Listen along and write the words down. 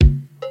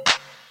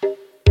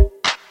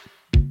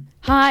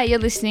Hi, you're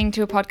listening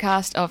to a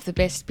podcast of the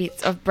best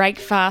bits of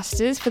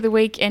Breakfasters for the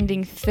week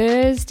ending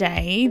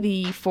Thursday,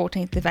 the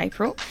 14th of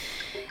April.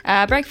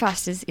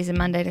 Breakfasters is a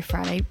Monday to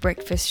Friday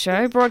breakfast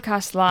show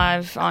broadcast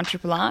live on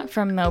Triple R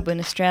from Melbourne,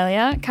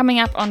 Australia. Coming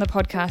up on the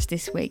podcast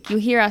this week, you'll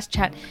hear us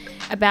chat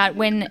about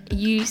when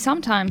you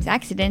sometimes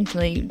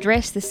accidentally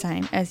dress the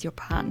same as your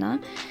partner.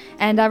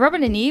 And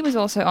Robin Anir was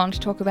also on to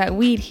talk about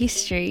weird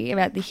history,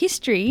 about the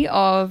history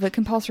of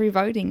compulsory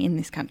voting in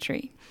this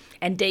country.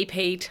 And deep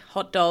heat,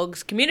 hot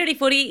dogs, community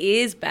footy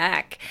is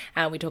back.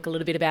 We talk a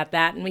little bit about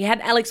that. And we had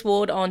Alex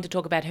Ward on to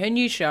talk about her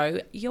new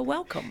show, You're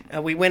Welcome.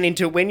 We went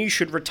into when you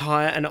should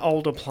retire an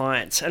old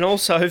appliance. And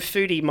also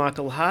foodie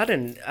Michael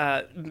Harden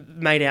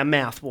made our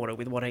mouth water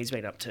with what he's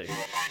been up to.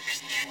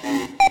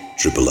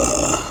 Triple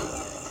R.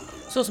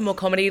 Saw some more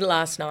comedy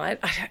last night.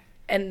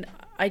 And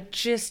I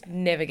just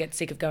never get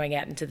sick of going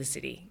out into the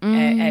city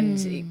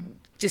and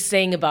just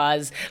seeing a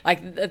buzz.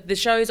 Like the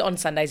shows on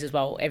Sundays as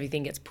well,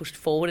 everything gets pushed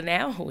forward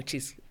now, which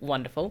is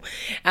wonderful.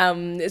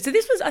 So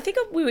this was, I think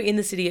we were in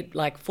the city at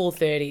like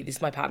 4:30, this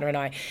is my partner and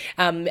I,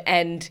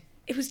 and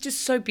it was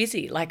just so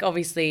busy. Like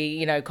obviously,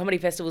 you know, comedy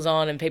festival's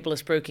on and people are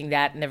spruiking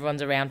that and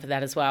everyone's around for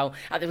that as well.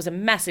 There was a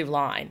massive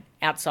line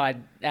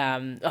outside,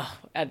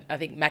 I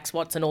think Max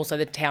Watson, also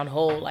the town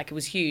hall, like it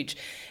was huge.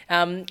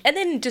 And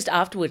then just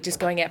afterwards, just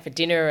going out for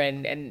dinner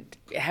and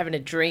having a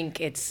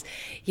drink, it's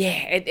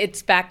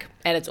back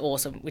and it's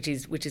awesome, which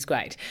is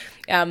great.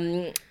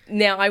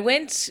 Now I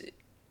went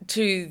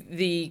to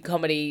the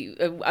comedy,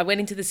 I went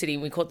into the city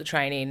and we caught the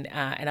train in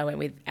and I went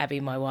with Abby,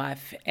 my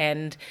wife,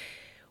 and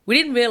we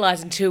didn't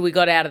realise until we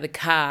got out of the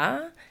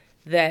car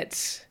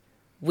that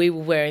we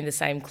were wearing the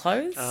same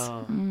clothes.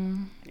 Oh,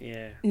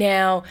 yeah.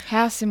 Now,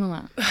 How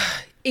similar?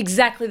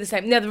 exactly the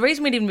same. Now, the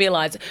reason we didn't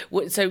realise,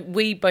 so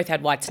we both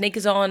had white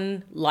sneakers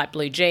on, light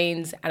blue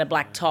jeans and a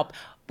black top.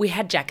 We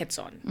had jackets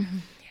on. Mm-hmm.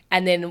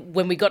 And then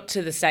when we got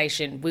to the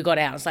station, we got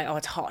out. It's like, oh,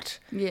 it's hot.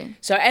 Yeah.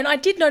 So, and I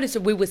did notice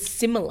that we were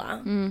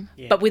similar,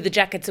 but with the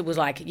jackets, it was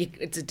like,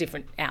 it's a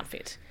different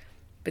outfit.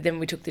 But then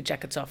we took the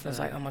jackets off and I was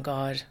like, oh my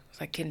God. I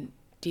was like,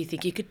 do you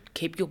think you could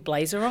keep your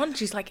blazer on?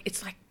 She's like,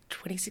 it's like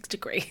 26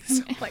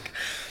 degrees. I'm like,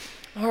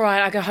 all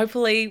right, I go,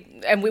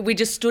 hopefully. And we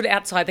just stood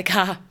outside the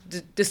car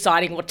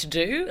deciding what to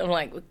do. I'm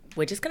like,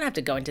 we're just going to have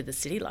to go into the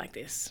city like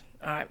this.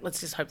 All right, let's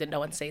just hope that no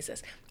one sees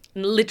us.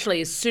 And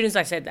literally, as soon as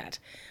I said that,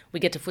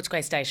 we get to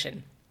Footscray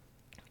Station.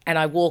 And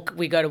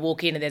we go to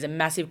walk in and there's a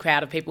massive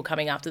crowd of people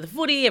coming after the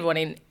footy, everyone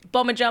in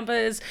bomber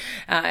jumpers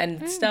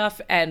and stuff.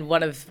 And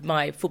one of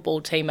my football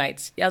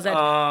teammates yells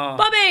out,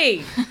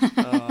 Bobby!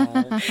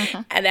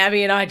 Oh. And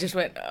Abby and I just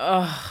went,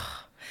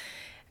 oh.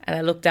 And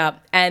I looked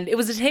up and it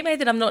was a teammate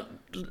that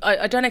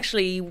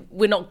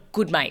we're not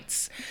good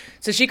mates.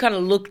 So she kind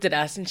of looked at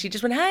us and she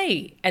just went,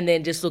 hey, and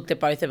then just looked at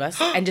both of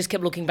us and just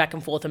kept looking back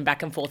and forth and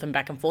back and forth and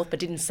back and forth, but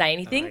didn't say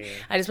anything. Oh, yeah.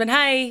 I just went,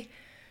 hey.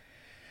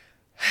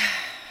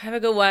 Have a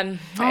good one.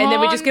 And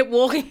then we just kept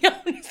walking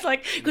on. It's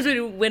like, because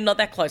we're not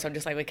that close. I'm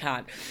just like, we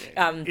can't.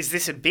 Is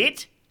this a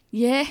bit?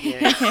 Yeah.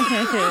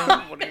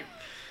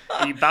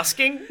 Are you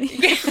busking?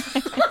 Yeah.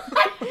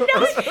 No,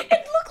 it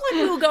looked like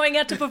we were going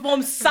out to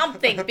perform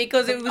something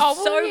because it was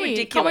so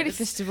ridiculous. Comedy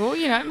festival,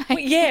 you know.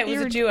 It was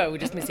a duo. We're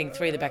just missing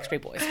 3 of the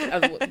Backstreet Boys.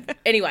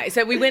 Anyway,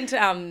 so we went,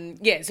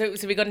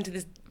 so we got into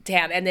this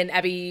town and then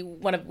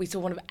we saw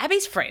one of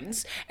Abby's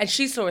friends and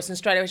she saw us and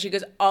straight away she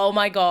goes, oh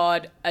my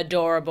God,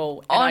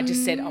 adorable. And I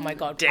just said, oh my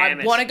God,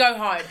 I want to go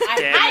home.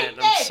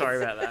 I'm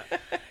sorry about that.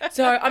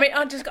 So, I mean,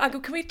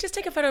 can we just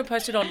take a photo and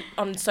post it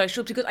on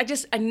social?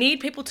 Because I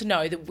need people to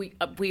know that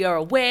we are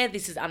aware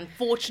this is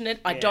unfortunate.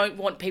 I don't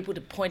want people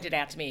to point it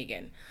out to me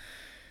again.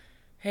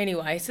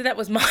 Anyway, so that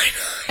was mine.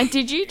 And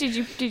did you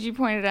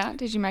point it out?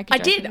 Did you make a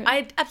joke? I did.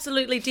 I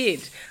absolutely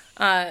did.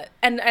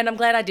 And I'm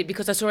glad I did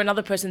because I saw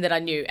another person that I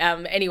knew.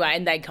 Anyway,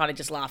 and they kind of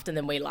just laughed and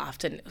then we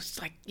laughed and it was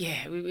like,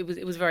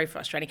 it was very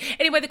frustrating.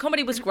 Anyway, the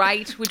comedy was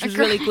great, which was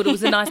really good. It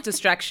was a nice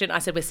distraction. I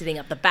said we're sitting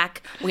up the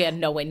back. We are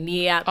nowhere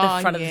near the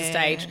front of the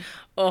stage.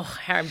 Oh,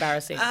 how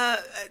embarrassing.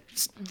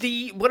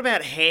 What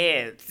about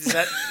hair? Does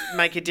that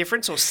make a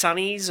difference, or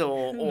sunnies,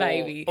 or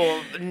maybe,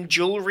 or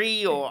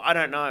jewellery, or I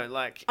don't know.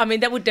 Like, I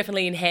mean, that would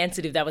definitely enhance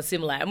it if that was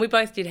similar. And we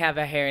both did have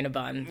our hair in a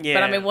bun. Yeah.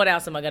 But I mean, what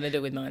else am I going to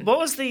do with mine? What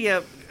was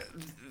the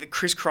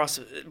crisscross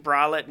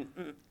bralette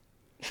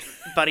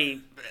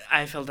buddy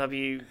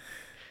AFLW?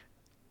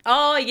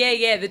 Oh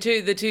yeah, the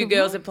two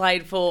girls that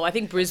played for I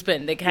think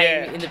Brisbane. They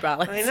came in the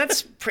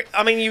bralettes.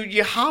 I mean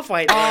you're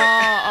halfway there.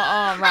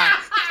 Oh right.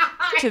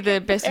 To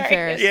the best and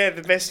fairest. Yeah,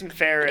 the best and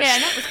fairest. Yeah,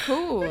 and that was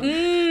cool.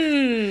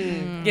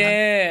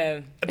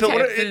 Yeah.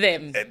 But for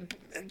them.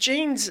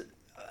 Jeans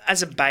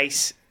as a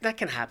base, that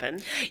can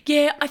happen.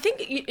 Yeah, I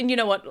think, and you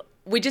know what?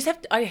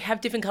 I have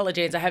different colour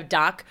jeans. I have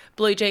dark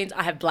blue jeans,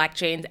 I have black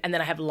jeans, and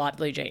then I have light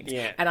blue jeans.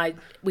 Yeah. And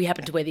we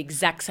happen to wear the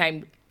exact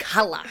same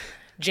colour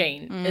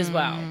jean as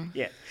well.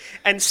 Yeah.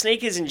 And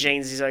sneakers and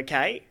jeans is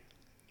okay?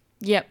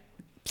 Yep.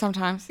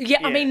 sometimes. Yeah,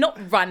 I Yeah. mean, not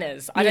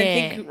runners. I don't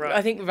Yeah. think. Right.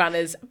 I think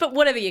runners, but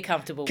whatever you're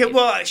comfortable Okay, with.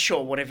 well,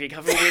 sure, whatever you're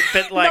comfortable with, but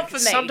Not for like me.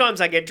 sometimes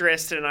I get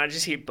dressed and I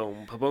just hear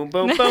boom, boom, boom,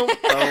 boom, boom,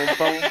 boom,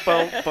 boom,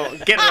 boom, boom.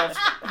 Get it off,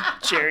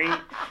 Jerry.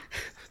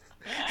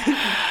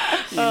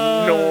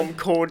 Norm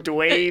cord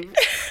dweeb.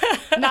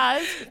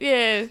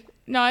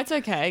 No, it's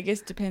okay. I guess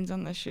it depends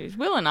on the shoes.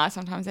 Will and I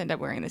sometimes end up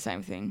wearing the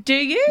same thing. Do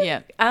you?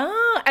 Yeah.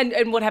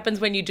 And what happens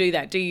when you do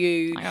that? Do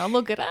you? Like, oh,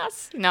 look at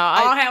us. No,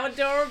 Oh, how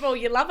adorable!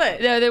 You love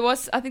it. there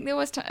was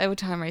a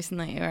time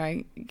recently where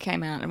I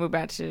came out and we're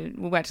about to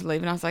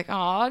leave, and I was like, oh,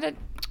 I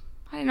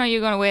didn't know you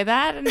were going to wear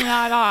that, and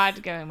I had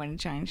to go and went and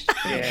changed.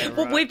 Yeah,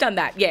 Well, right. we've done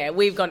that. Yeah,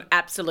 we've gone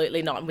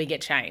absolutely not, and we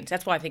get changed.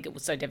 That's why I think it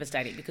was so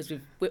devastating because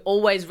we're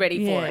always ready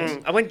for Yeah.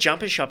 it. I went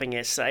jumper shopping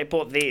yesterday.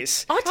 Bought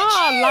this. Oh, did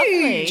Oh, you?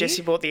 lovely.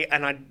 Jessie bought the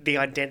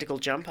identical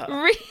jumper.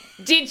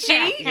 Did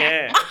she?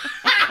 Yeah,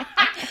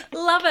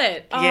 Love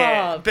it.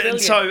 yeah. Oh, But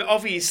brilliant. so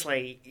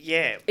obviously,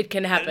 yeah, It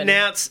can happen.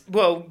 Now it's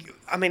well.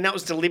 I mean, that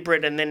was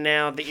deliberate, and then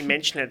now that you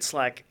mention it, it's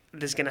like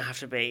there's going to have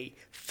to be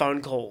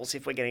phone calls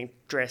if we're getting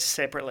dressed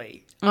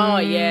separately, Oh,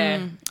 yeah.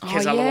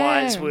 because Oh,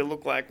 otherwise yeah. we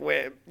look like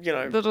we're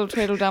Little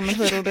Tweedledum and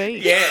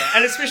Tweedledee. Yeah,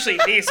 and especially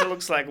this, it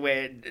looks like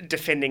we're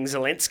defending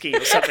Zelensky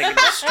or something in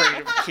the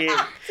street of Kiev.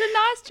 It's a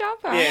nice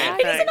jumper. Yeah, I like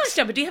It is a thanks. nice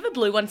jumper. Do you have a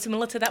blue one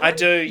similar to that one? I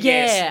do,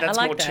 yes. Yeah, That's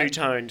I like more that.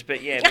 two-toned,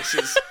 but yeah, this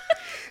is...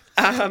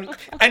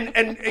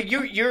 and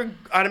you're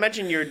I'd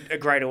imagine you're a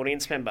great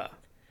audience member.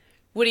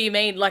 What do you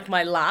mean? Like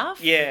my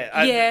laugh?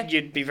 Yeah, Yeah.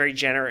 you'd be very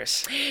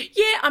generous.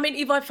 Yeah, I mean,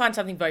 if I find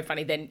something very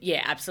funny, then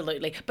yeah,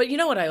 absolutely. But you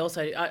know what?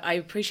 I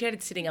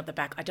appreciated sitting up the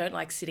back. I don't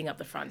like sitting up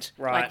the front.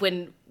 Right. Like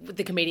when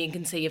the comedian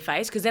can see your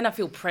face, because then I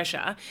feel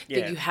pressure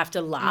Yeah. that you have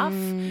to laugh.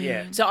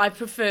 Yeah. So I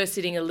prefer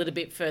sitting a little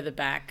bit further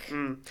back.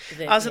 than-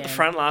 I was at the yeah.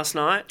 front last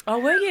night. Oh,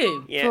 were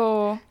you? Yeah.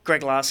 For,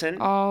 Greg Larson.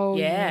 oh,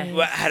 Yeah.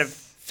 Well, had a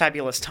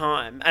fabulous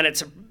time, and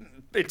it's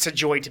a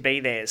joy to be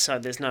there. So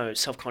there's no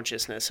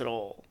self-consciousness at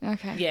all.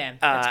 Okay. Yeah,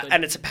 that's good.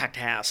 And it's a packed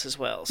house as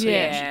well, so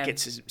Yeah. it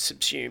gets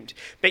subsumed.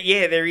 But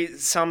yeah, there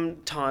is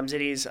sometimes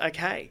it is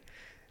okay.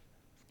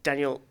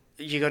 Daniel,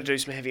 you got to do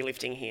some heavy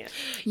lifting here.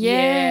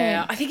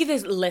 Yeah. I think if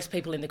there's less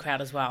people in the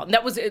crowd as well. And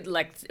that was it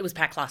was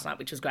packed last night,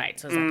 which was great.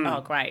 So I was like,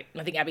 oh, great.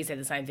 And I think Abby said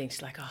the same thing.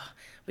 She's like, oh,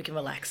 we can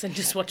relax and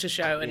just watch a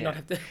show and not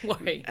have to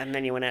worry. And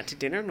then you went out to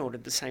dinner and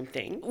ordered the same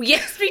thing.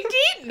 Yes, we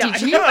did. No,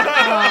 Did you? Oh,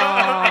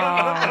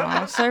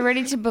 I'm so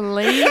ready to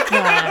believe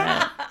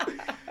that.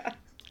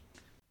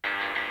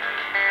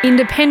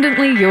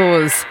 Independently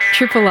yours,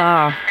 Triple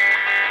R.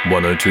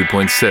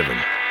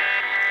 102.7.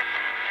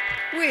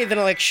 With an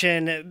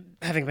election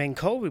having been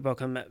called, we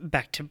welcome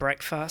back to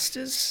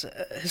Breakfasters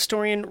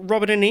historian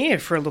Robin Annear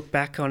for a look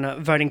back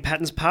on voting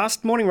patterns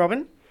past. Morning,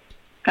 Robin.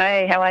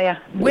 Hey, how are you?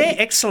 We're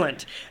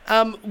excellent.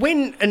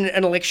 When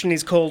an election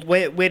is called,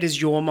 where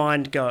does your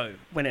mind go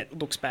when it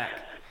looks back?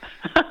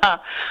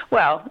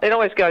 Well, it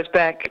always goes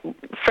back,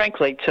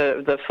 frankly,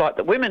 to the fight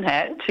that women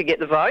had to get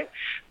the vote,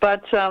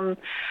 but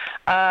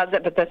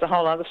that's a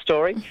whole other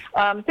story.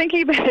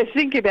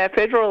 Thinking about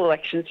federal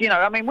elections,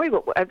 I mean,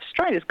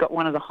 Australia's got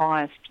one of the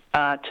highest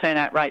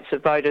turnout rates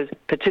of voters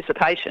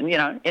participation,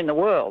 in the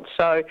world.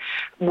 So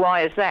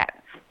why is that?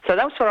 So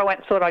that's what I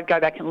thought I'd go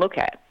back and look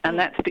at, and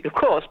that's of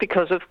course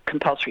because of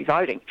compulsory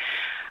voting.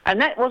 And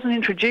that wasn't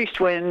introduced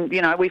when,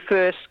 we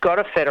first got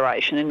a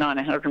federation in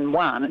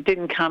 1901. It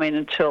didn't come in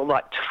until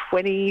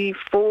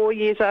 24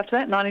 years after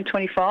that,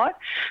 1925.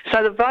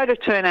 So the voter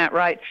turnout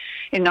rate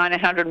in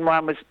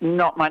 1901 was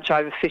not much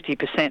over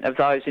 50% of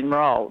those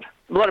enrolled.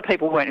 A lot of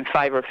people weren't in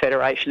favour of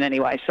federation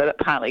anyway, so that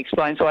partly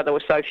explains why there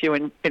were so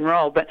few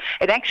enrolled. But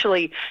it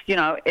actually,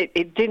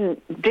 it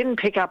didn't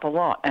pick up a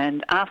lot.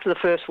 And after the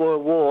First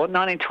World War,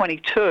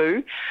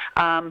 1922,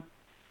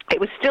 it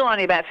was still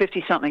only about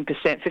 50-something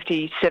percent,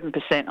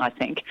 57%, I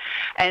think.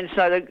 And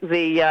so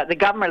the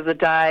government of the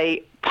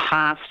day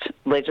passed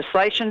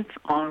legislation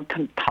on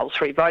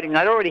compulsory voting.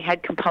 They'd already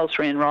had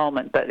compulsory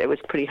enrolment, but it was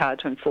pretty hard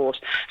to enforce.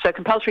 So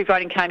compulsory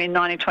voting came in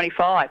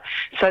 1925.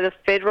 So the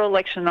federal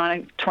election in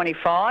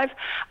 1925,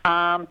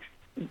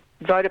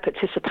 voter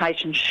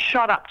participation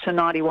shot up to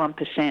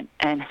 91%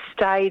 and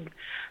stayed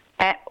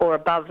at or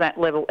above that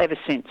level ever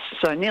since.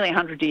 So nearly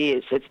 100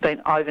 years, it's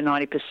been over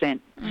 90%.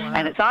 Wow.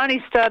 And it's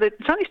only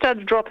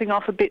started dropping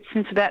off a bit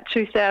since about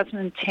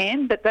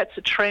 2010, but that's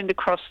a trend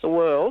across the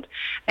world.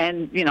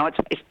 And,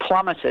 it's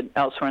plummeted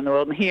elsewhere in the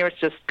world. And here it's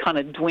just kind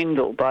of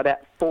dwindled by about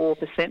 4%.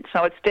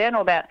 So it's down to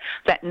about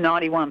that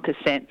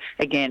 91%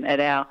 again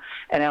at our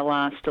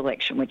last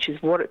election, which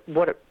is what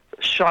it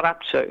shot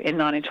up to in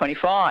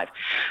 1925.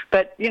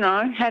 But,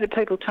 how did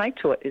people take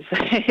to it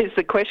is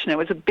the question. It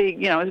was a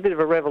big, it was a bit of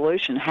a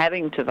revolution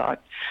having to vote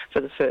for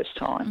the first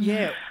time.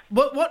 Yeah.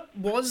 What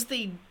was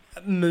the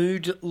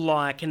mood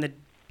like in the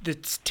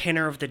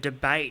tenor of the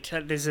debate?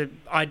 There's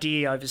an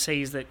idea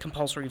overseas that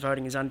compulsory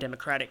voting is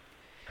undemocratic.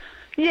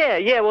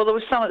 Yeah. Well, there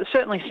was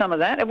certainly some of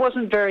that. It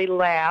wasn't very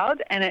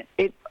loud, and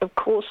it of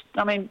course,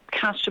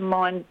 cast your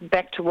mind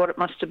back to what it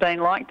must have been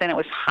like. Then it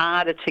was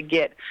harder to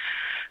get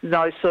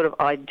those sort of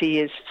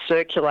ideas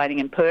circulating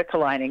and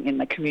percolating in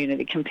the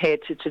community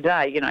compared to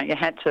today. You know, it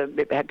had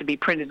to be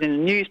printed in a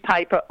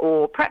newspaper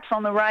or perhaps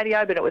on the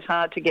radio, but it was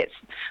hard to get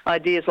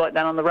ideas like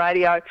that on the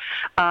radio.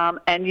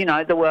 And, you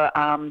know, there were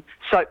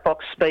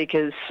soapbox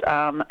speakers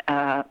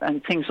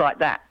and things like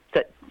that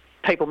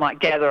people might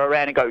gather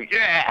around and go,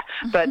 yeah,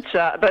 but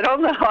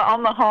on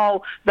the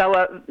whole, they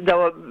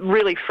were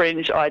really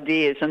fringe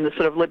ideas, and the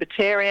sort of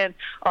libertarian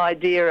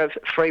idea of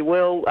free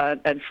will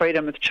and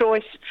freedom of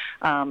choice,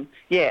 they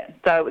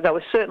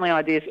were certainly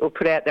ideas that were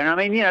put out there. And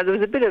I mean, you know, there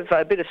was a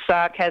bit of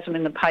sarcasm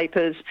in the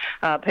papers.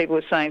 People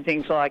were saying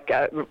things like,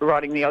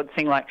 writing the odd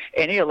thing like,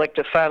 any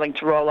elector failing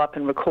to roll up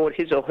and record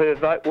his or her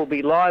vote will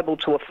be liable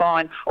to a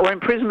fine or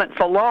imprisonment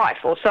for life,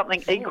 or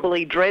something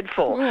equally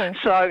dreadful. Yeah.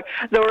 So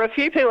there were a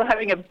few people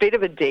having a bit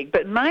of a dig,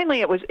 but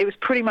mainly it was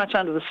pretty much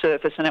under the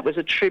surface, and it was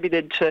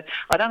attributed to,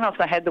 I don't know if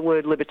they had the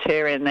word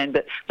libertarian then,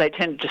 but they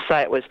tended to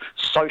say it was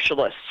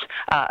socialists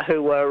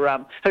who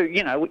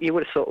you know, you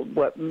would have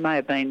thought may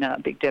have been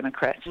big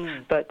Democrats,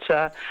 but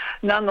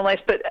nonetheless.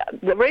 But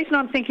the reason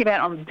I'm thinking about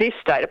on this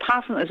date,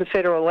 apart from it was a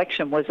federal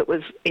election, was it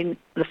was in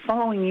the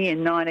following year,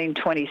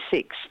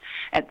 1926.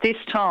 At this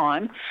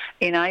time,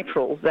 in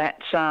April,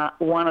 that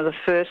one of the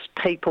first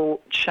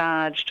people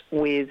charged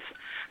with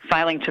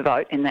failing to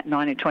vote in that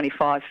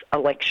 1925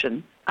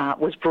 election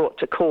was brought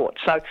to court.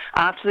 So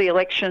after the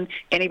election,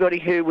 anybody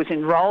who was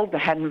enrolled that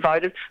hadn't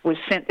voted was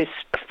sent this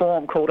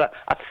form called a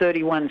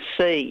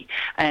 31C,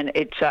 and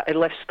it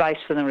left space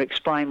for them to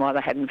explain why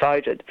they hadn't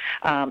voted.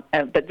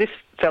 But this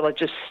fella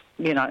just,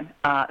 you know,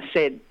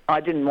 said,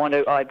 I didn't want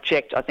to, I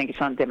object, I think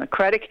it's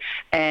undemocratic,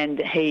 and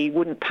he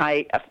wouldn't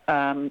pay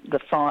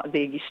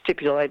the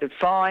stipulated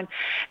fine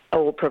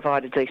or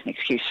provide a decent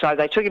excuse. So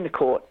they took him to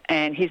court,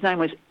 and his name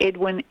was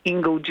Edwin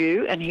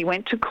Ingledew, and he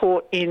went to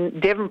court in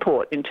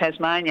Devonport in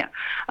Tasmania.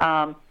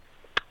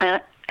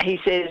 He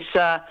says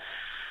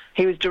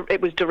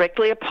it was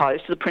directly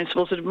opposed to the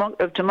principles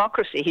of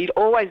democracy. He'd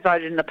always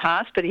voted in the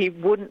past, but he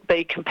wouldn't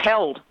be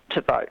compelled to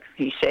vote,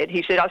 he said.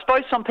 He said, I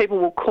suppose some people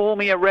will call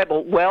me a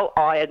rebel. Well,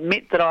 I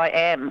admit that I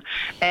am.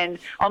 And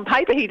on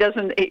paper, he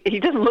doesn't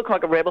look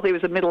like a rebel. He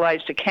was a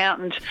middle-aged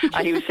accountant.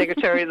 He was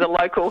secretary of the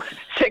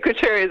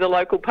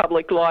local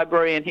public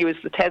library, and he was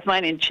the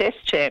Tasmanian chess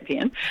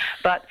champion.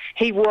 But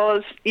he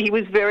was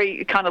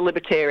very kind of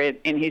libertarian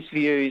in his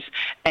views.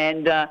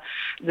 And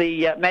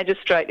the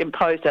magistrate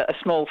imposed a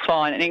small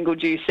fine, and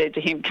Ingledew said to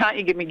him, can't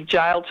you give me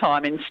jail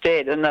time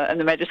instead? And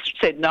the magistrate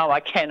said, no, I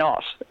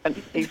cannot. And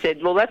he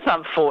said, well, that's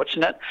unfortunate.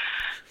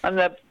 And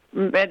the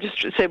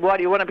magistrate said, why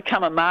do you want to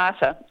become a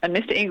martyr? And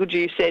Mr.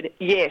 Ingledew said,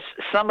 yes,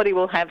 somebody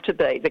will have to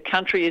be. The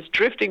country is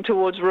drifting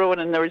towards ruin,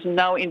 and there is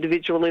no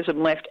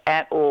individualism left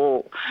at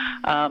all.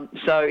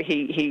 So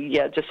he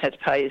just had to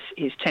pay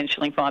his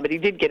 10-shilling fine, but he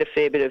did get a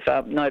fair bit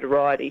of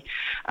notoriety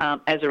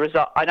as a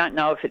result. I don't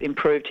know if it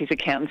improved his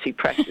accountancy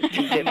practice.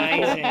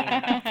 Amazing.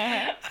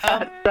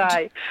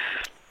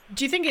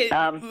 Do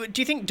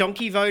you think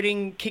donkey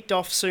voting kicked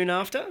off soon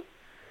after?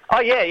 Oh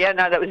yeah,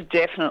 no, that was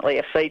definitely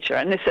a feature,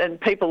 and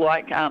people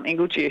like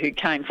Ingledew, who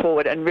came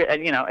forward and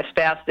you know,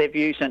 espoused their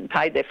views and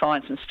paid their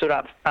fines and stood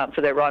up for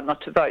their right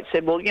not to vote,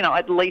 said, well, you know,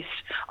 at least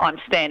I'm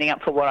standing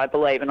up for what I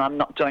believe, and I'm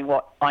not doing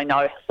what I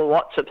know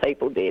lots of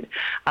people did,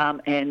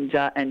 and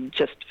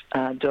just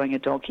doing a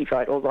donkey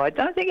vote. Although I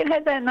don't think it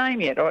had that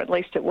name yet, or at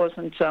least it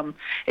wasn't.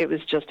 It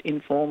was just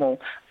informal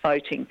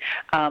voting.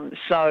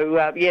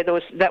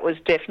 That was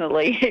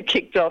definitely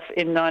kicked off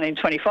in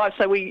 1925.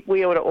 So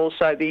we ought to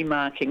also be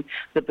marking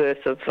the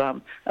birth of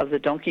the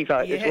donkey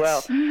vote as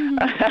well.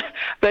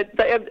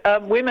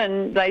 But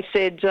women, they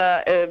said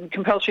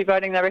compulsory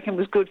voting, they reckon,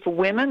 was good for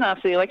women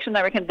after the election.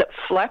 They reckoned that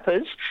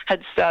flappers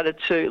had started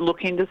to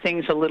look into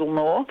things a little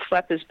more,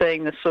 flappers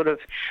being the sort of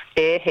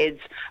airheads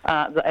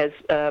as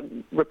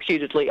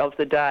reputedly of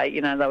the day.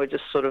 You know, they were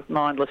just sort of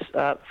mindless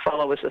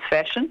followers of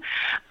fashion.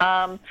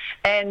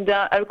 And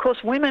of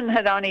course, women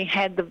had only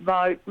had the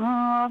vote,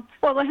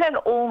 they had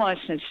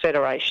almost since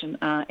Federation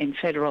in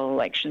federal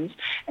elections,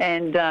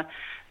 and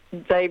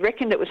they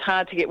reckoned it was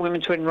hard to get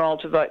women to enrol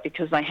to vote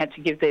because they had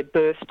to give their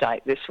birth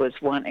date. This was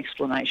one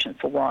explanation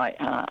for why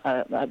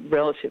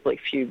relatively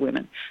few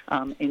women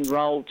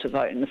enrolled to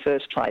vote in the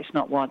first place,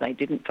 not why they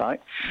didn't vote.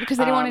 Because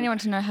they didn't want anyone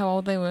to know how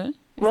old they were?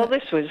 Well,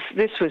 this was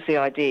the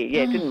idea.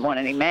 Yeah, didn't want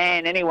any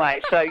man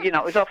anyway. So, you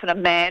know, it was often a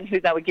man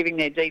who they were giving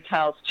their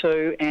details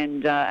to,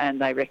 and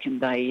they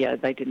reckoned they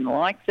didn't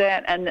like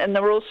that. And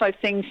there were also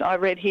things I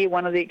read here.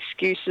 One of the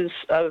excuses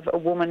of a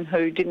woman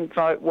who didn't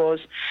vote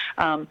was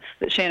that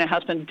she and her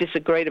husband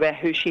disagreed about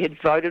who she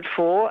had voted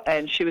for,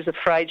 and she was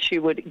afraid she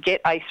would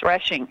get a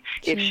thrashing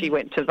if she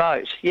went to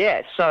vote.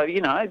 Yeah, so,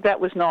 you know, that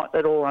was not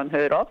at all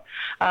unheard of.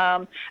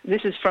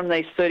 This is from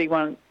these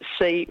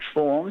 31C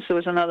forms. There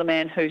was another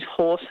man whose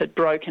horse had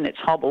broken broken its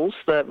hobbles,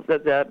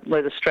 the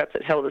leather strap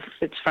that held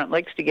its front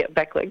legs together.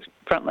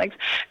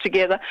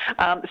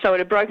 So it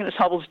had broken its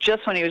hobbles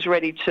just when he was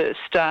ready to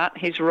start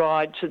his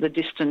ride to the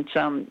distant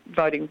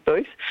voting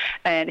booth,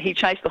 and he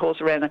chased the horse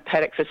around the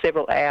paddock for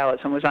several hours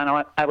and was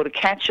unable to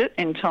catch it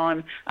in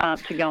time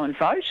to go and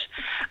vote.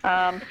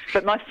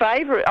 But my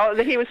favourite,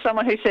 he was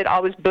someone who said I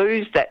was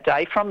boozed that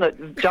day from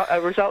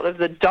a result of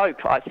the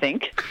dope, I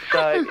think.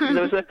 So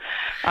there was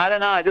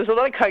there was a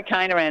lot of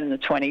cocaine around in the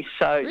 20s,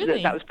 so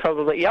Really? that was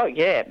probably, oh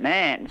yeah,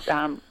 man.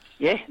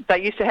 Yeah,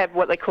 they used to have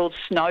what they called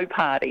snow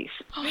parties.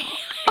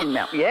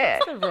 Yeah.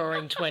 The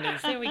roaring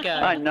 20s. There we go.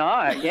 I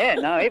know. Yeah,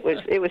 no, it was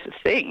a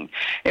thing.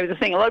 It was a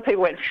thing. A lot of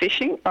people went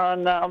fishing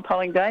on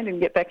polling day and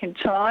didn't get back in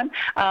time.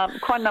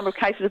 Quite a number of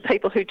cases of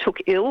people who took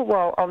ill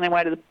while on their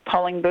way to the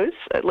polling booth.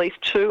 At least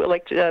 2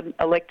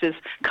 electors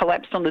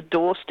collapsed on the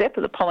doorstep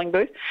of the polling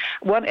booth.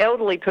 One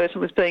elderly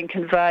person was being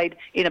conveyed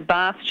in a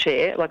bath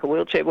chair, like a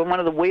wheelchair, when one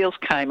of the wheels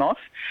came off,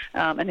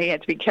 and he had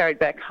to be carried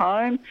back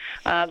home.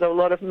 There were a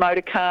lot of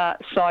motor car,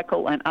 cycle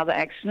and other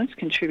accidents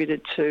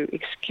contributed to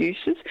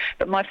excuses.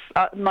 But my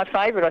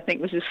favourite, I think,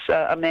 was this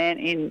a man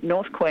in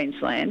North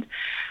Queensland,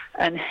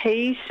 and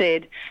he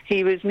said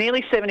he was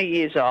nearly 70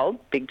 years old,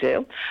 big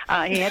deal.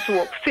 He had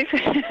to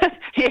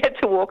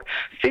walk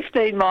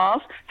 15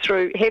 miles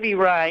through heavy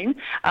rain,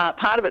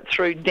 part of it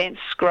through dense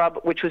scrub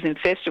which was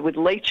infested with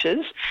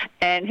leeches,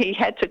 and he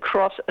had to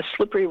cross a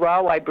slippery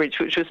railway bridge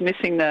which was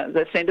missing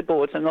the centre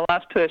boards, and the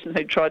last person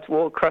who tried to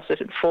walk across it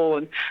had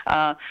fallen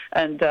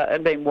and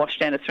been washed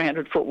down a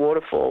 300-foot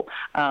waterfall,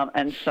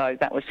 and so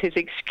that was his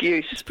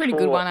excuse. It's a pretty for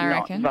good one, I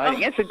not reckon.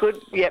 voting. It's a good,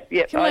 yep.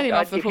 Can let him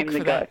off the I'd give hook him for the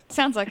go. that.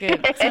 Sounds like a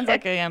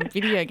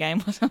video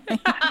game or something.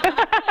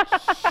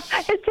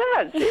 It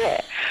does, yeah.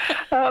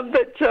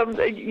 But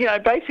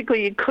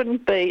basically you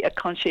couldn't be a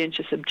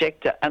conscientious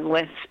objector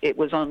unless it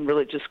was on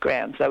religious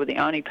grounds. They were the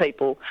only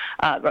people,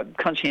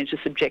 conscientious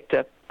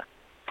objectors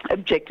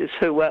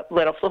who were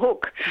let off the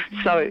hook.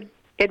 Mm-hmm. So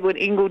Edward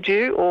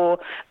Ingledew or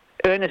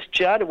Ernest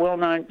Judd, a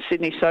well-known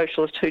Sydney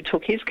socialist who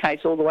took his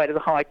case all the way to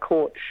the High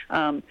Court,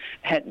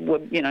 had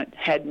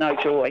no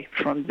joy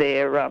from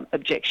their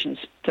objections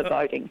to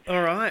voting.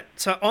 All right.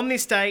 So on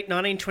this date,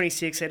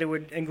 1926,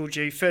 Edward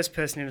Ingledew, first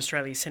person in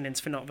Australia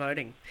sentenced for not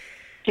voting.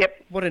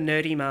 Yep. What a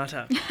nerdy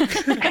martyr.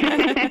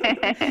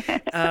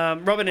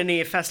 Robin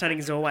Annear, fascinating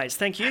as always.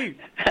 Thank you.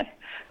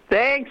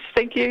 Thanks.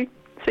 Thank you.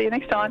 See you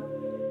next time.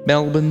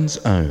 Melbourne's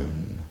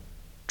own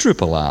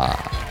Triple R.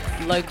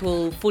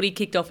 Local footy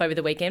kicked off over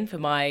the weekend for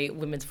my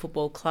women's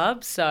football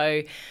club, so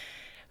it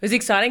was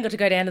exciting. Got to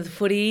go down to the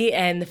footy,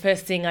 and the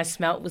first thing I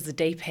smelt was the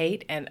deep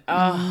heat, and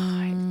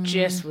I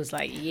just was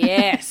like,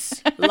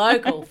 yes,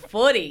 local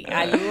footy.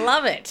 I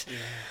love it. Yeah.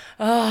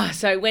 Oh,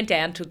 so went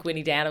down, took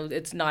Winnie down.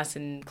 It's nice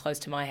and close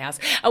to my house.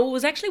 I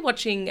was actually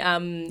watching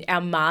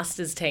our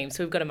Masters team.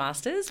 So we've got a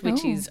Masters,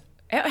 which is...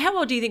 How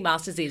old do you think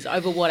Masters is?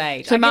 Over what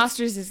age? So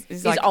Masters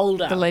is like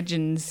older. The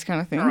Legends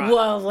kind of thing. Right.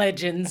 Well,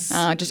 Legends.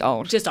 Just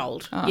old. Just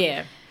old,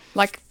 yeah.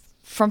 Like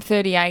from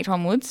 38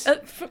 onwards?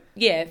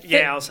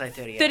 Yeah. I'll say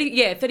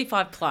 38.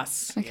 35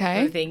 plus. Okay.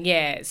 Kind of thing,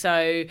 yeah.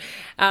 So...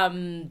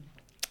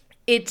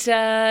 It's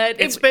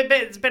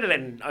better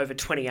than over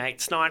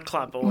 28's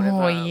nightclub or whatever.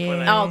 Oh,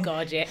 yeah. Oh,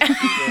 God, yeah.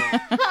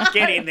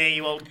 Get in there,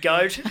 you old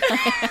goat.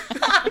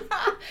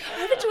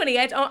 Over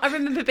 28, I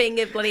remember being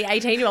a bloody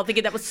 18-year-old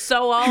thinking that was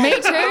so old. Me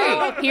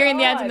too. Hearing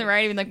the ads on the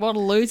radio being like, what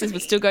losers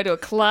would still go to a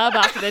club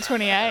after they're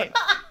 28.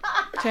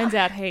 Turns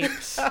out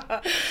heaps.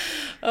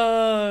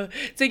 So,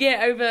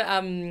 yeah,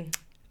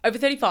 over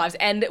 35s,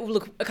 and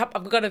look,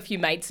 I've got a few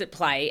mates that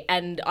play,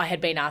 and I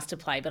had been asked to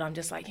play, but I'm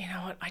just like, you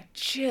know what, I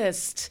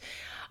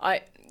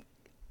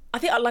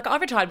think like I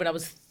retired when I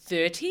was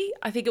 30,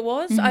 I think it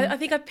was. I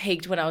think I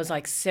peaked when I was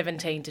like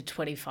 17 to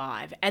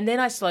 25, and then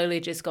I slowly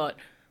just got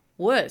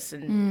worse,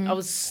 and I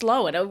was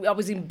slow, and I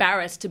was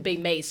embarrassed to be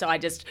me, so I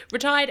just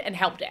retired and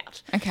helped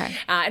out. Okay.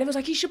 And it was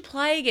like, you should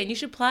play again, you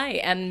should play.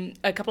 And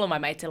a couple of my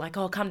mates are like,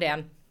 oh, come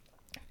down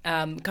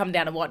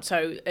and watch.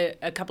 So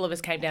a couple of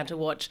us came down to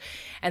watch,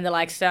 and they're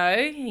like, so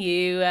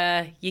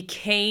you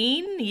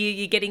keen?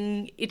 You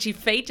getting itchy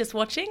feet just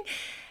watching?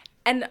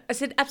 And I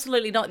said,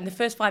 absolutely not. In the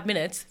first 5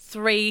 minutes,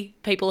 3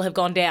 people have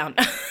gone down.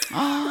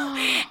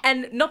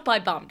 And not by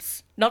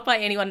bumps, not by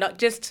anyone, not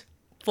just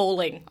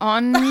falling. Oh,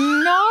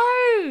 no.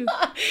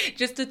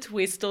 Just a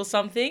twist or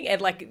something.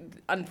 And like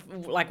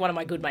one of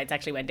my good mates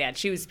actually went down.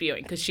 She was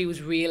spewing because she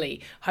was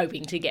really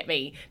hoping to get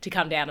me to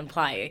come down and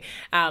play.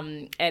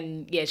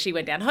 And yeah, she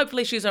went down.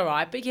 Hopefully she's all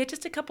right. But yeah,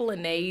 just a couple of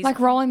knees. Like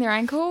rolling their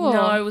ankle? Or?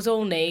 No, it was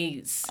all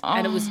knees.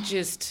 And it was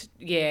just,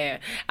 yeah.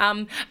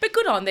 But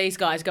good on these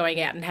guys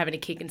going out and having a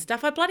kick and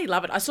stuff. I bloody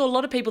love it. I saw a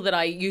lot of people that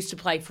I used to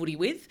play footy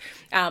with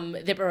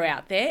that were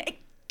out there.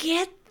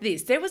 Get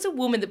this. There was a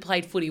woman that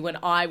played footy when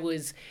I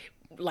was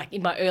like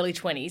in my early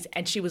 20s,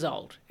 and she was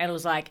old. And it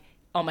was like,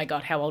 oh my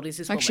God, how old is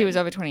this woman? Like she was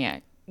over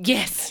 28.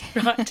 Yes,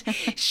 right.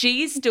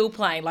 She is still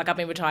playing, like I've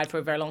been retired for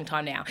a very long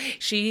time now.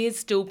 She is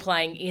still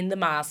playing in the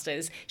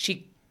Masters.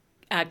 She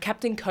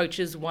captain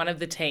coaches one of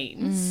the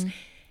teams.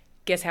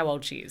 Guess how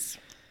old she is?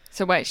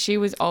 So wait, she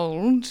was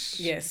old.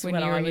 Yes, when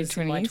when you were I in your was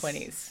in my 20s.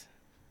 20s.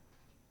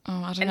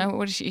 Oh, I don't know.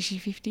 What is she? Is she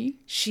 50?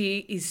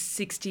 She is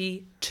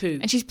 62.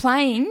 And she's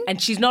playing.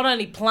 And she's not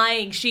only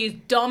playing, she is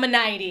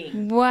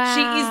dominating.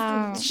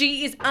 Wow.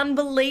 She is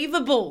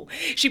unbelievable.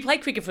 She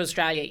played cricket for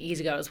Australia years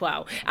ago as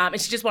well. And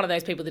she's just one of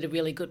those people that are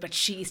really good, but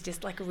she is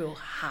just like a real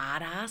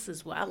hard ass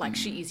as well. Like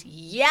she is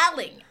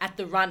yelling at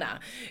the runner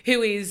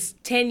who is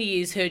 10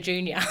 years her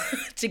junior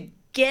to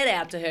get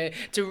out to her,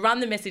 to run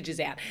the messages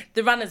out.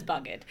 The runner's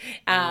buggered.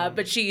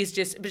 But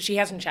she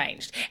hasn't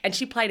changed. And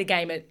she played a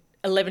game at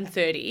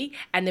 11:30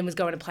 and then was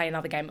going to play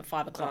another game at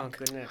 5 o'clock.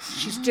 Oh, goodness.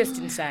 She's just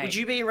insane. Would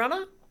you be a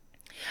runner?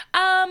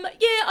 I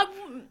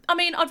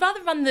mean, I'd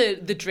rather run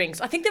the drinks.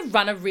 I think the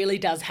runner really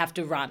does have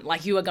to run.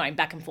 Like you are going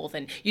back and forth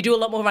and you do a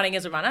lot more running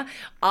as a runner.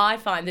 I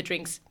find the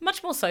drinks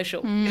much more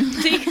social. You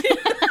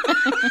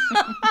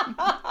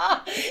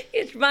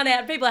just run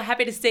out. People are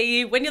happy to see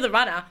you. When you're the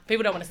runner,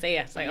 people don't want to see you.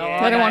 It's like,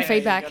 They don't want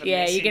feedback.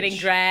 Yeah, you're getting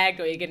dragged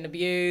or you're getting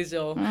abused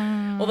or...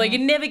 Although you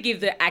never give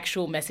the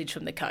actual message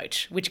from the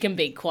coach, which can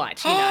be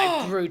quite,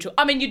 brutal.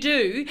 I mean, you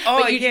do,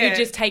 but you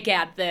just take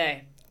out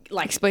the...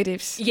 Like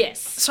expletives.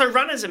 Yes. So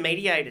runners are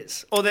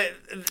mediators, or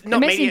not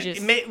messengers.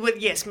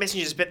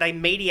 Messengers, but they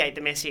mediate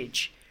the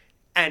message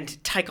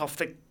and take off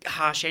the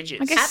harsh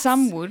edges. I guess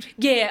some would.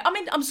 Yeah, I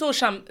mean, I'm sure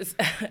some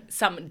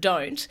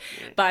don't,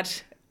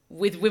 but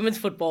with women's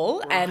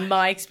football and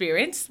my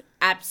experience,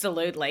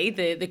 absolutely,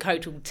 the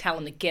coach will tell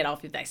them to get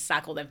off if they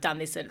suck or they've done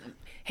this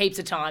heaps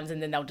of times,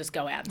 and then they'll just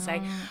go out and say,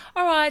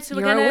 all right, so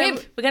we're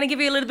going to give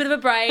you a little bit of a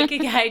break,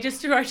 okay,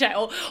 just to rotate,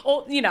 or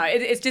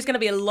it's just going to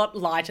be a lot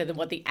lighter than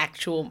what the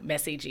actual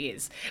message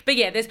is. But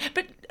yeah,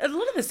 but a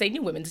lot of the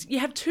senior women's, you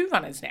have 2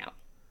 runners now.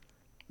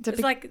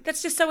 It's like,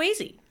 that's just so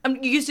easy.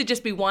 You used to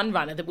just be one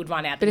runner that would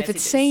run out the But if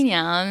it's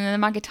senior, then they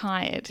might get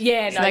tired.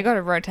 Yeah, so they got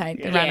to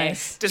rotate the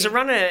runners. Does a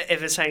runner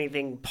ever say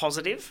anything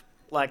positive?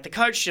 Like the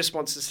coach just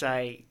wants to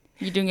say,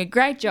 you're doing a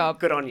great job.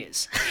 good on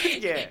yous.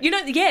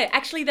 Yeah.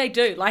 Actually they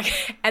do.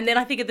 Like, and then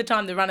I think at the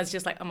time the runner's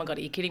just like, oh my God,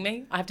 are you kidding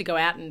me? I have to go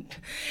out and...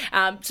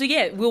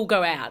 we'll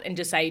go out and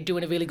just say,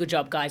 doing a really good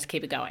job, guys,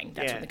 keep it going.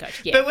 That's from the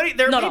coach. Yeah. But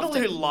there are Not people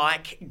often. who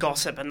like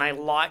gossip and they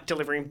like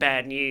delivering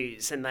bad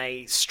news and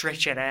they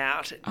stretch it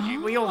out.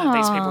 We all have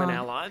these people in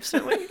our lives,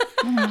 don't we?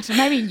 So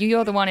maybe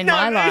you're the one in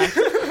my life.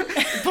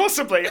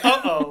 Possibly.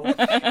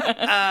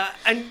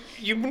 And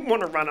you wouldn't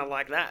want a runner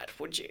like that,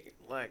 would you?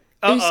 Like,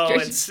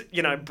 it's,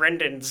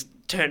 Brendan's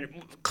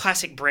turn,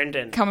 classic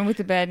Brendan. Coming with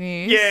the bad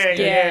news.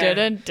 Yeah.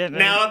 Dun-dun-dun-dun.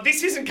 Now,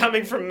 this isn't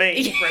coming from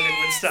me, Brendan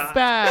would start.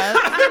 Bad.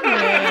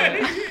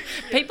 Yeah.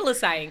 People are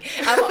saying...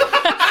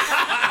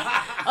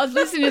 I was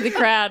listening to the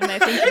crowd and they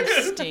think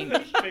you stink.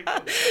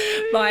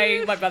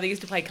 My brother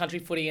used to play country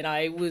footy and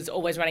I was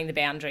always running the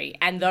boundary.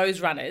 And those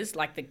runners,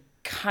 like the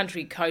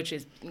country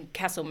coaches,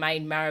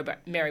 Castlemaine,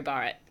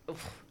 Maryborough,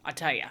 I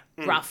tell you,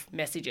 rough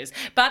messages.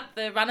 But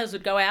the runners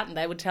would go out and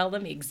they would tell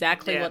them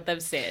exactly what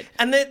they've said.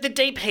 And the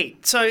deep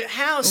heat. So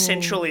how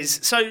central is...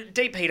 So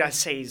deep heat I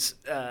see is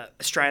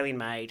Australian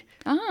made,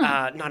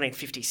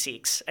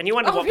 1956. And you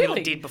wonder what people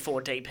did before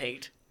deep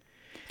heat.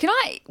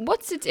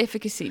 What's its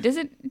efficacy? Does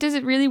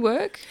it really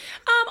work?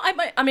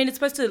 I mean, it's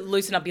supposed to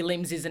loosen up your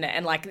limbs, isn't it?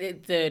 And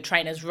like the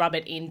trainers rub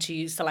it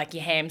into, so like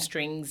your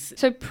hamstrings.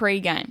 So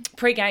pre-game?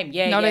 Pre-game,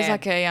 yeah. Not as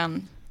like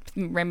a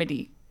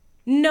remedy?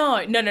 No.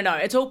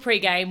 It's all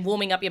pre-game,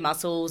 warming up your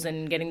muscles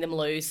and getting them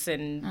loose,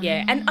 and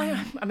And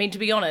I mean, to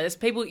be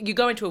honest, you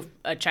go into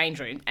a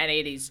change room and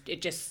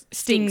it just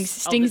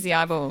stings the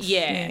eyeballs.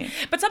 Yeah.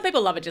 But some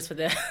people love it just for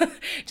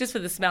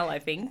the smell, I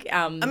think.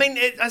 I mean,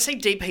 I see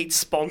Deep Heat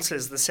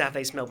sponsors the South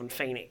East Melbourne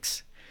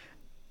Phoenix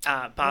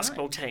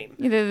basketball team.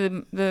 Yeah,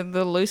 they're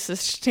the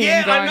loosest team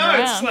Yeah, going I know.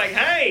 around. It's like,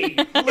 hey,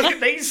 look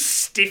at these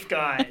stiff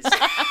guys.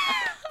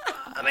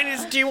 I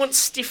mean, do you want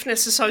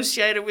stiffness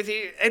associated with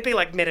you? It'd be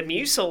like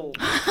Metamucil,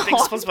 being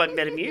sponsored by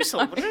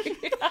Metamucil, wouldn't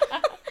it?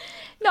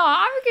 No,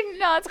 I reckon,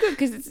 it's good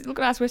because look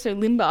at us, we're so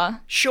limber.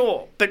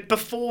 Sure, but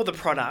before the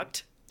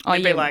product,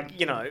 it'd be like,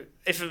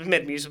 if it was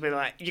Metamucil, it'd be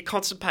like, you're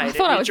constipated. I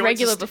thought I was your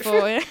joints regular are stiff.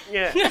 before,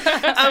 yeah.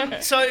 Yeah.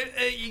 So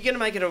you're going to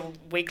make it a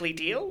weekly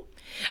deal?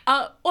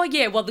 Well,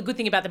 the good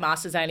thing about the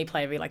Masters, they only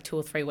play every 2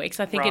 or 3 weeks,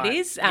 I think it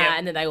is.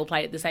 And then they all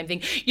play at the same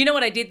thing. You know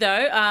what I did,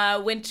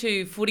 though? Went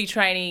to footy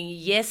training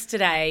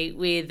yesterday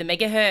with the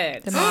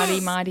Megahertz. The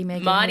mighty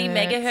Megahertz. Mighty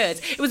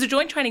Megahertz. It was a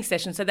joint training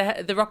session, so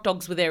the Rock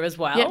Dogs were there as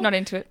well. Yep, not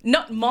into it.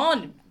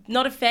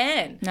 Not a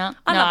fan. No.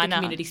 I love the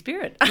community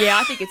spirit. Yeah,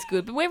 I think it's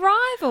good. But we're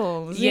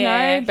rivals, you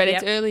know. But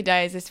it's early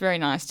days. It's very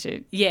nice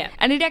too. Yeah.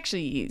 And it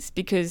actually is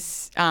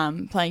because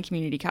playing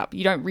Community Cup,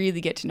 you don't really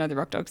get to know the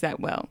Rock Dogs that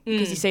well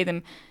because you see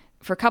them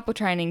for a couple of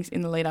trainings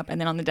in the lead up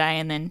and then on the day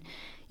and then,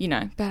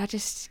 but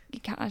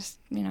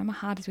my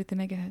heart is with the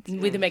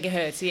Megahertz. With the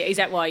Megahertz, yeah. Is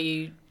that why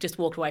you just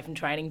walked away from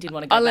training, didn't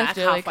want to go left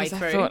back early halfway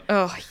through? I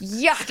thought,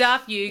 yuck.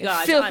 Stuff you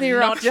guys. Filthy I'm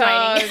Rock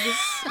not Dogs. training.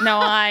 No,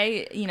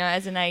 I,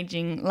 as an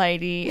ageing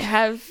lady,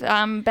 have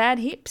bad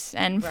hips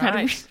and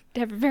have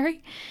a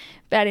very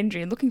bad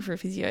injury looking for a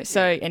physio.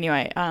 So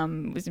anyway,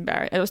 was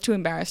embarrassed. I was too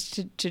embarrassed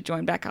to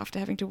join back after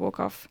having to walk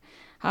off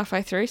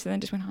halfway through, so then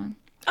just went home.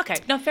 Okay,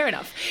 no, fair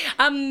enough.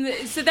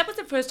 So that was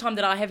the first time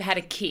that I have had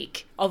a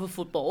kick of a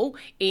football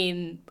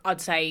in,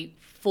 I'd say,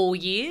 4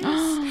 years.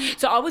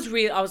 So I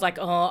was like,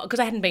 oh, because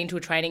I hadn't been to a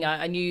training.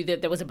 I knew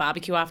that there was a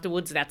barbecue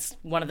afterwards. That's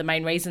one of the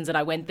main reasons that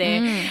I went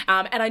there.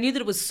 And I knew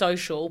that it was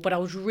social, but I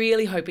was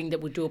really hoping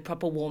that we'd do a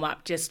proper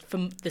warm-up just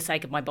for the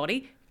sake of my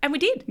body. And we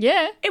did.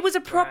 Yeah. It was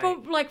a proper,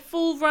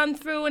 full run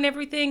through and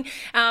everything.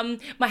 My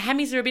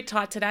hammies are a bit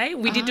tight today.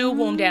 We did do a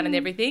warm down and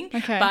everything.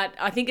 Okay. But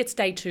I think it's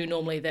day 2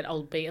 normally that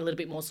I'll be a little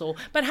bit more sore.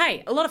 But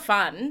hey, a lot of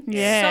fun.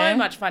 Yeah. So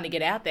much fun to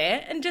get out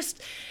there and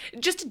just a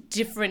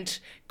different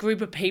group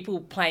of people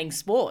playing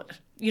sport.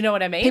 You know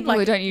what I mean? People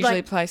who don't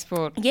usually play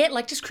sport. Yeah,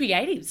 just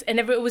creatives. And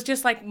it was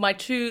just like my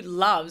 2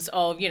 loves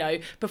of,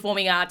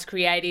 performing arts,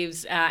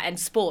 creatives and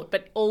sport,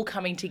 but all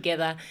coming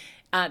together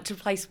to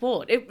play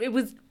sport. It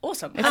was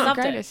awesome. It's I loved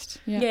the greatest.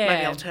 it. Yeah.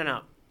 Maybe I'll turn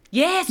up.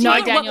 Yes. No,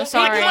 you- Daniel,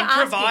 sorry. I can't can't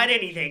ask provide him.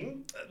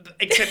 anything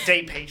except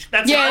deep heat.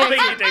 That's Yeah, what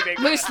I'm being a deep heat.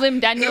 Loose Slim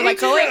Daniel, they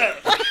call it.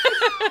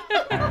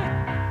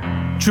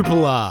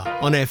 Triple R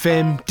on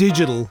FM,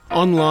 digital,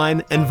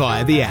 online and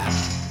via the app.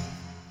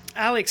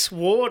 Alex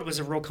Ward was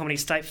a Raw Comedy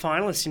State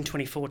finalist in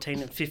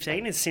 2014 and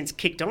 15, has since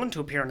kicked on to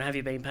appear on Have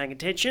You Been Paying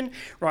Attention,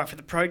 Right for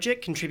the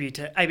Project, contribute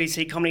to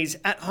ABC Comedy's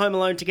At Home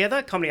Alone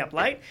Together, Comedy Up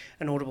Late,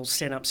 an Audible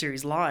stand-up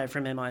series live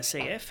from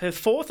MICF. Her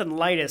 4th and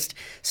latest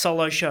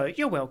solo show,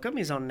 You're Welcome,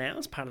 is on now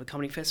as part of the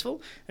Comedy Festival.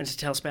 And to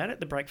tell us about it,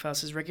 the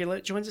Breakfasters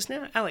regular joins us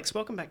now. Alex,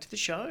 welcome back to the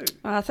show.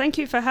 Thank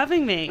you for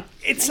having me.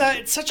 It's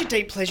such a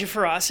deep pleasure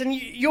for us, and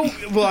you're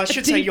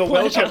welcome.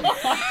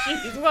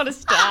 Jeez, what a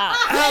start.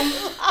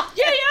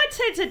 Yeah, I'd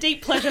say it's a deep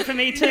pleasure for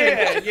me too.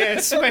 Yeah,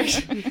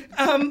 sweet.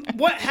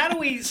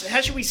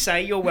 How should we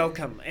say you're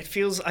welcome? It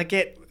feels,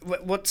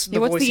 what's the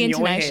voice the in your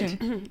intonation?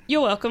 head?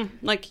 You're welcome.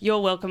 You're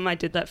welcome, I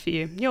did that for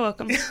you. You're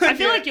welcome. I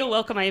feel like you're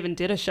welcome, I even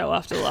did a show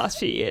after the last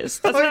few years.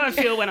 That's how I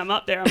feel when I'm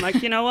up there. I'm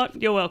like, you know what?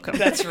 You're welcome.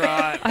 That's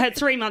right. I had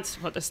 3 months to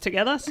put this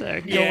together,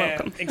 so you're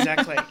welcome.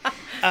 Exactly.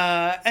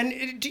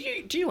 And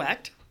do you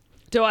act?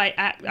 Do I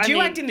act? Do you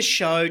act in the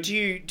show? Do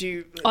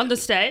you on the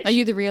stage? Are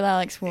you the real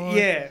Alex Ward?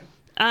 Yeah.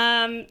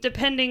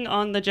 Depending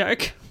on the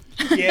joke.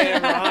 Yeah,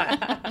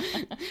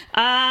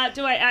 right.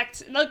 Do I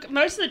act? Look,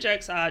 most of the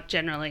jokes are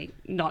generally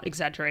not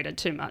exaggerated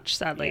too much.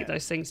 Sadly,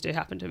 those things do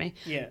happen to me.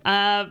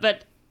 Yeah.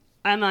 But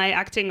am I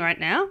acting right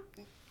now?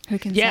 Who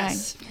can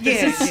Yes.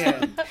 say?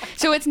 Yeah.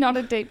 So it's not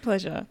a deep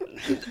pleasure.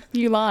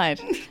 You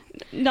lied.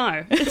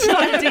 No, it's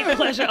not a deep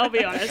pleasure, I'll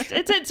be honest.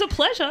 It's a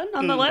pleasure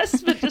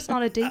nonetheless, but just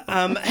not a deep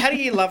one. How do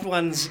your loved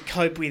ones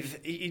cope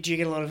with, do you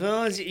get a lot of,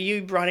 are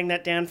you writing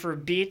that down for a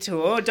bit,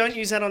 or don't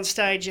use that on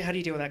stage? How do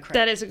you deal with that crap?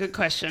 That is a good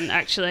question,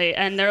 actually,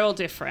 and they're all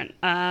different.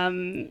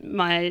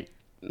 My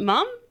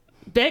mum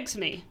begs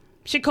me.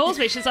 She calls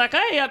me. She's like,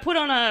 hey, I put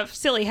on a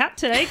silly hat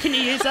today. Can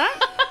you use that?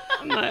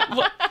 I'm like,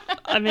 what?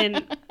 I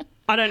mean,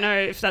 I don't know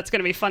if that's going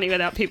to be funny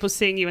without people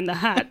seeing you in the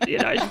hat.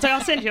 She's like,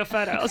 I'll send you a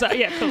photo. I was like,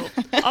 yeah, cool.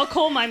 I'll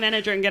call my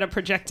manager and get a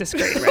projector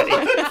screen ready.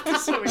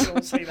 So we can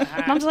all see the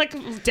hat. Mum's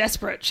like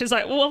desperate. She's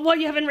like, well, what,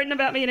 you haven't written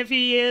about me in a few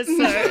years?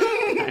 So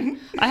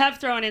I have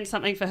thrown in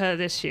something for her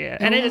this year,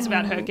 and it is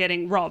about her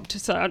getting robbed.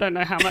 So I don't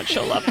know how much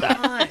she'll love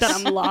that. Nice. That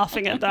I'm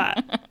laughing at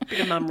that. Bit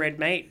of mum red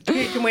meat.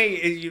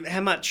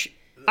 How much?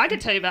 I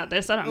could tell you about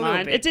this. I don't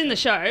mind. bit. It's in the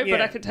show, Yeah.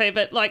 but I could tell you.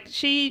 But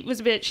she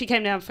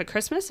came down for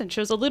Christmas, and she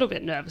was a little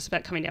bit nervous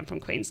about coming down from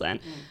Queensland.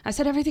 I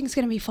said, everything's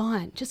going to be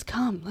fine. Just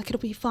come. It'll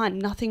be fine.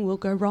 Nothing will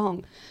go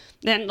wrong.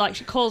 Then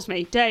she calls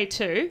me day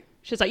 2.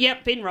 She's like,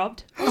 yep, been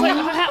robbed. I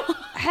was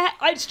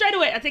like, straight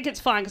away, I think it's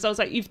fine, because I was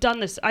like, you've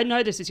done this. I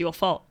know this is your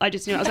fault. I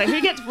just knew. I was like,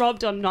 who gets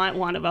robbed on night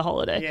 1 of a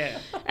holiday? Yeah.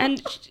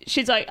 And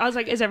she's like, I was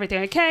like, is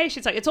everything okay?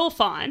 She's like, it's all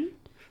fine.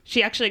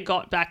 She actually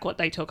got back what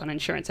they took on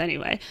insurance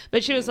anyway.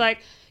 But she was like,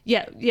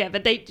 yeah,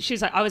 but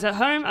she's like, I was at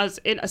home, I was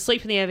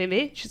asleep in the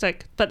Airbnb. She's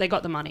like, but they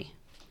got the money.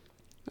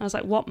 I was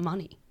like, what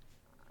money?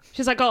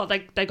 She's like, oh,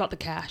 they got the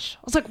cash.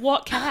 I was like,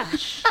 what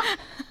cash?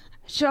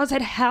 I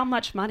said, how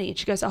much money? And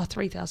she goes, oh,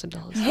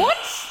 $3,000. What?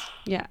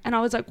 Yeah. And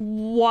I was like,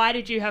 why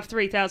did you have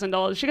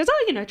 $3,000? She goes,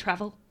 oh,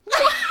 travel.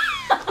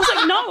 I was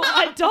like, no,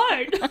 I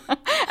don't.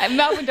 And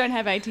Melbourne don't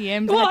have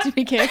ATMs. I have to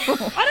be careful.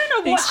 I don't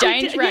know The what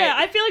exchange she did. rate. Yeah,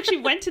 I feel like she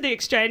went to the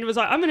exchange and was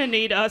like, I'm going to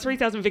need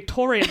 3,000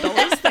 Victorian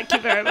dollars. Thank you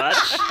very much.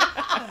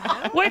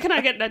 Where can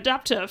I get an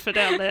adapter for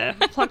down there?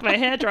 Plug my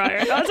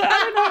hairdryer. And I was like, I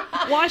don't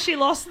know why she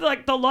lost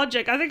the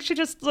logic. I think she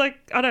just I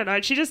don't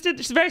know. She just did.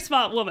 She's a very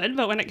smart woman,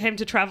 but when it came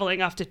to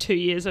traveling after 2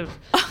 years of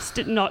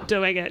not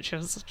doing it, she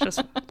was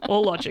just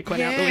all logic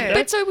went out the window.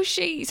 But so was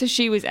she. So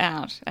she was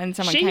out and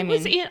someone She came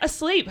was in.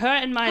 asleep. Her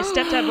and my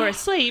stepdad were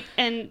asleep,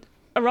 and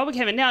a robber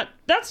came in. Now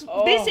this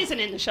isn't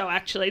in the show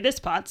actually. This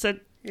part, so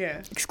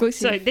Yeah.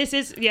 Exclusive. so this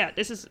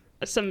is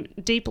some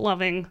deep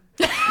loving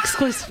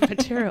exclusive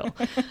material.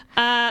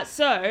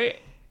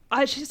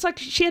 She's like,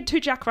 she had 2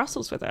 Jack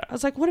Russells with her. I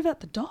was like, what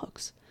about the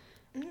dogs?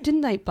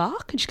 Didn't they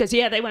bark? And she goes,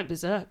 yeah, they went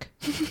berserk.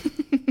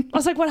 I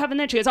was like, what happened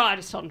then? She goes, oh, I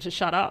just told them to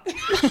shut up.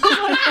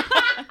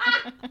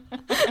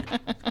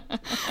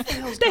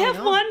 They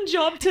have one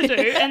job to do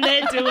and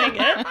they're doing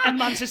it, and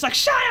Mum's just like,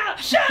 shut up.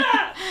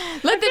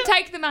 Let them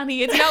take the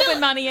money. It's Melbourne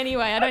money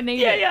anyway. I don't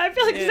need it. Yeah, I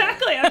feel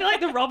exactly. I feel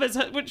like the robbers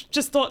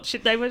just thought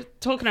they were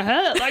talking to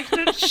her. Like,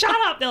 shut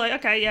up. They're like,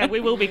 okay, yeah, we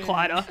will be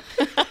quieter.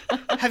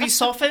 Have you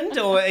softened,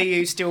 or are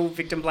you still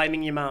victim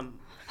blaming your mum?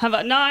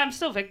 No, I'm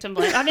still victim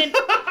blaming. I mean,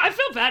 I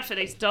feel bad for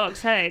these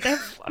dogs. Hey,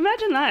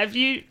 imagine that.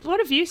 What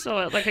if you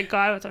saw like a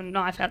guy with a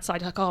knife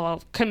outside, like, oh,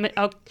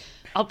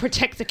 I'll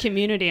protect the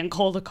community and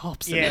call the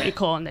cops. And then you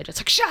call and they're just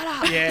like, shut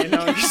up. Yeah,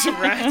 no, you're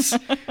some rats.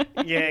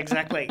 Yeah,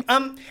 exactly.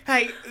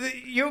 Hey,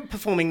 you're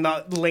performing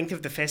the length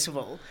of the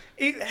festival.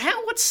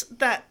 What's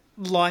that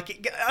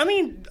like? I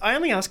mean, I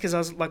only ask because I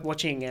was like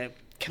watching an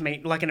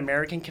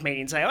American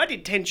comedian say, I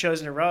did 10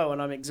 shows in a row and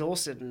I'm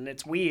exhausted and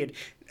it's weird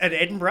at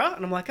Edinburgh.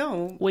 And I'm like,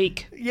 oh.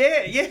 Weak.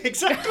 Yeah,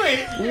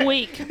 exactly.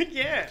 Weak.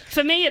 Yeah.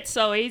 For me, it's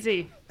so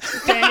easy,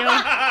 Daniel.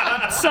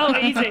 It's so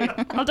easy.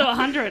 I'll do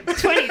 100.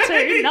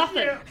 22,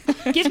 nothing.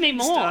 Give me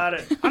more.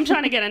 Started. I'm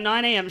trying to get a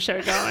 9 a.m.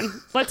 show going.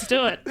 Let's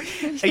do it.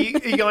 Are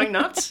you going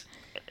nuts?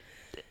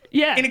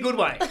 Yeah. In a good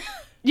way?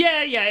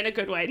 Yeah, in a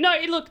good way. No,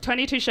 look,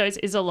 22 shows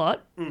is a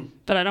lot,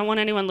 but I don't want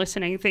anyone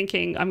listening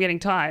thinking I'm getting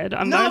tired.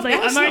 I'm only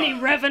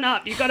revving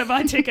up. You've got to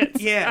buy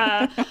tickets.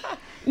 Yeah.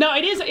 No,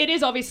 it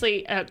is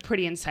obviously a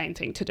pretty insane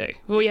thing to do.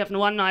 We have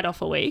one night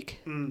off a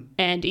week,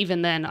 and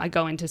even then I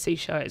go in to see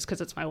shows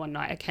because it's my one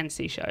night I can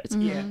see shows.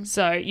 Yeah.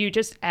 So you're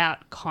just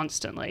out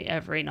constantly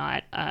every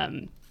night.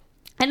 And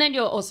then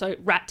you're also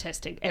rat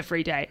testing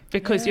every day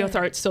because your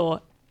throat's sore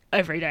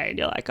every day and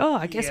you're like, oh,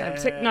 I guess I'm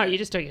sick. No, you're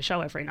just doing a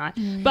show every night.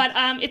 But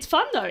it's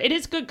fun though. It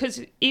is good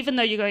because even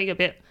though you're going a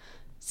bit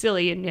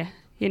silly in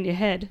your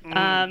head,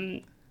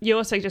 you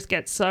also just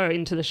get so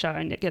into the show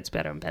and it gets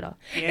better and better.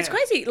 Yeah. It's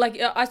crazy. Like,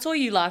 I saw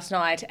you last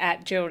night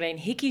at Geraldine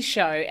Hickey's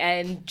show,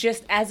 and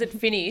just as it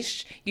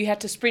finished, you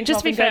had to sprint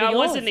off and go to yours. I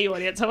was in the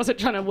audience. I wasn't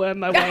trying to worm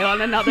my way on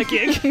another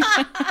gig. You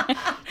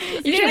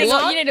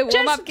need a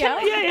warm-up,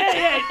 Cal?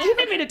 Yeah. Do you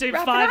need me to do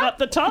 5 up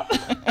the top?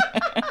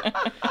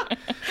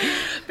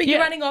 But you're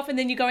running off and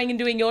then you're going and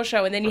doing your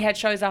show, and then you had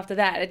shows after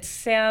that. It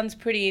sounds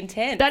pretty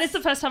intense. That is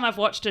the first time I've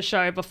watched a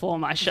show before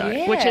my show,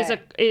 which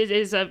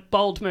is a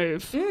bold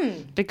move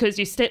because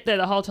you sit there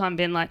the whole time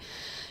being like,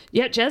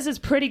 yeah, Jazz is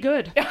pretty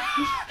good.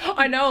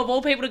 I know, of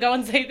all people to go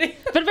and see this.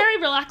 But very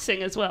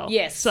relaxing as well.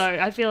 Yes. So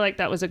I feel like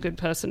that was a good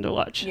person to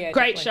watch. Yeah,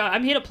 great definitely. show.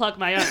 I'm here to plug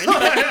my own.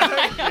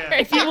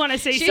 If you want to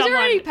see She's someone...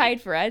 already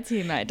paid for ads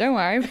here, mate. Don't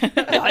worry.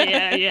 Oh,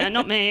 yeah,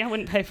 not me. I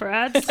wouldn't pay for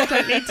ads.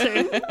 Don't need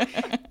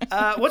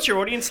to. What's your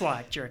audience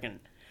like, do you reckon?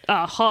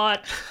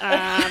 Hot,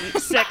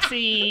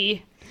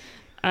 sexy...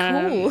 Cool.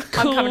 I'm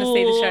coming to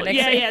see the show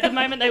next week. Yeah, the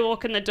moment they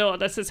walk in the door,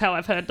 this is how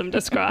I've heard them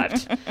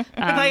described.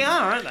 But they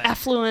are, aren't they?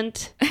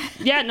 Affluent.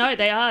 Yeah, no,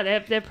 they are.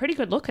 They're pretty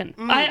good looking.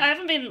 I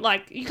haven't been,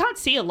 like, you can't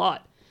see a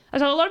lot.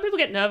 So a lot of people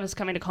get nervous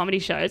coming to comedy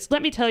shows.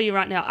 Let me tell you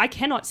right now, I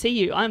cannot see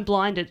you. I'm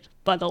blinded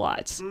by the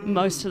lights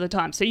most of the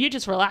time. So you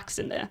just relax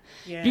in there.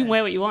 Yeah. You can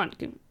wear what you want.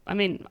 I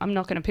mean, I'm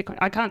not going to pick on...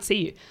 I can't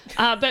see you.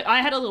 But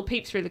I had a little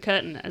peep through the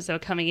curtain as they were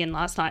coming in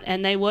last night,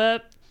 and they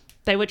were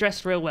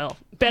dressed real well.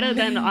 Better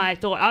than I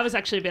thought. I was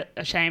actually a bit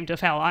ashamed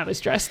of how I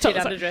was dressed. A bit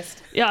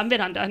underdressed. Yeah, I'm a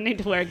bit under. I need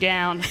to wear a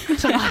gown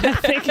tonight, I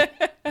think.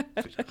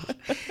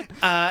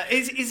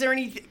 Is there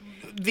any...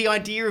 The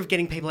idea of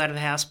getting people out of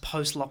the house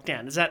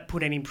post-lockdown, does that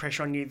put any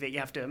pressure on you that you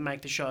have to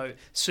make the show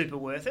super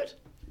worth it?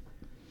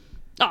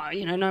 Oh,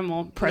 no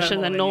more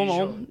pressure than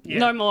normal. Yeah.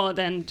 No more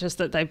than just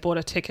that they bought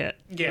a ticket.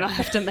 Yeah. And I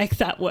have to make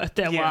that worth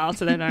their while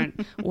so they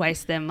don't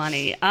waste their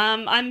money.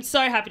 I'm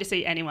so happy to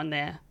see anyone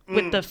there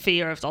with the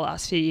fear of the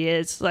last few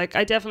years. Like,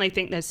 I definitely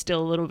think there's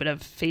still a little bit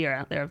of fear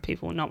out there of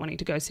people not wanting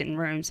to go sit in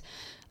rooms.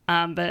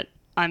 But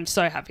I'm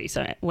so happy.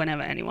 So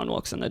whenever anyone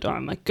walks in the door,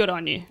 I'm like, good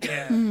on you.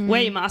 Yeah.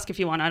 Wear your mask if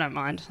you want. I don't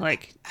mind.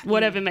 Like,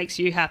 whatever makes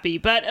you happy.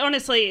 But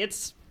honestly,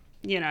 it's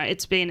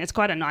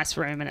quite a nice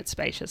room and it's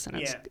spacious and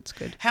it's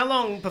good. How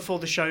long before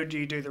the show do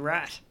you do the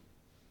rat?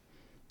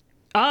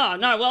 Oh,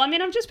 no. Well, I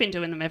mean, I've just been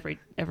doing them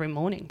every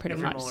morning pretty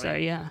Every much. morning. So,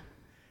 yeah.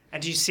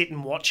 And do you sit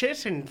and watch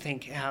it and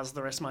think, how's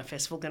the rest of my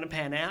festival going to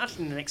pan out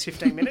in the next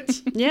 15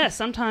 minutes? Yeah,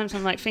 sometimes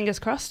I'm like, fingers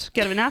crossed,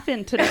 get a nap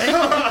in today.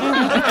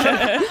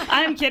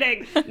 I'm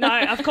kidding.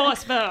 No, of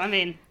course, but I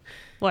mean,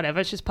 whatever,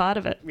 it's just part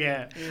of it.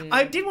 Yeah.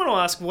 I did want to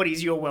ask, what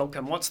is your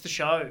welcome? What's the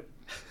show?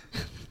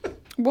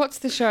 What's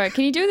the show?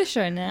 Can you do the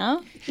show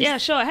now? Yeah,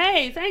 sure.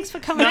 Hey, thanks for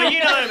coming No, on. you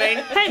know what I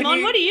mean. Hey,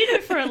 Mon, what do you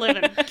do for a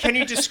living? Can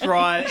you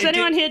describe... Is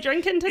anyone here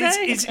drinking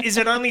today? Is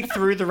it only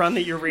through the run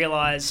that you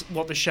realise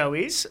what the show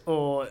is?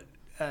 Or...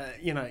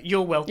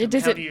 you're welcome. Yeah,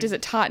 does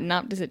it tighten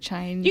up? Does it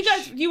change?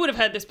 You would have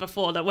heard this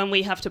before, that when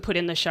we have to put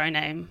in the show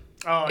name,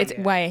 it's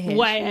way ahead.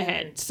 Way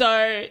ahead.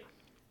 So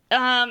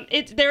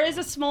there is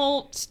a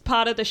small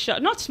part of the show.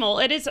 Not small.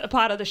 It is a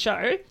part of the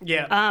show.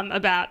 Yeah.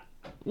 About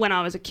when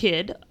I was a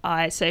kid,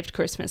 I saved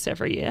Christmas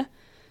every year.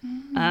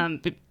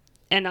 And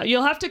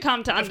you'll have to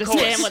come to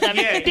understand what that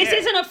means. This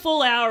isn't a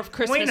full hour hour of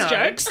Christmas know.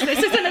 jokes.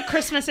 This isn't a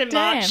Christmas in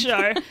March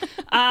show.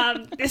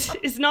 Damn. This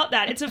is not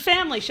that. It's a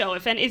family show.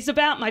 It's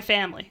about my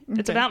family.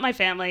 It's about my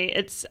family.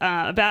 It's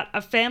about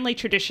a family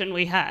tradition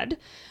we had,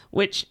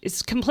 which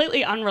is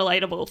completely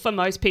unrelatable for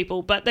most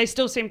people, but they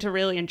still seem to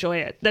really enjoy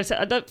it.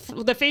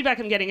 The feedback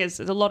I'm getting is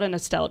there's a lot of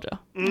nostalgia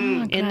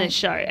in this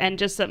show, and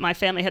just that my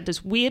family had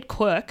this weird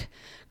quirk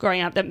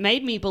growing up that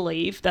made me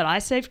believe that I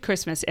saved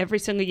Christmas every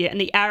single year,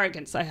 and the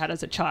arrogance I had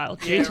as a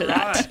child due to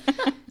that.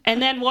 And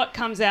then what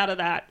comes out of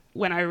that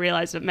when I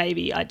realised that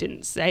maybe I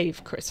didn't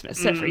save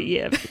Christmas every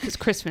year, because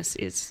Christmas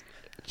is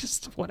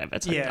just whatever.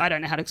 It's like, I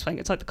don't know how to explain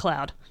it. It's like the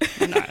cloud.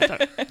 I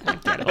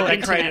don't get it. Or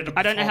internet.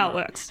 I don't know how it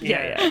works.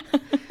 Yeah.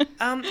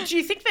 Do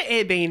you think the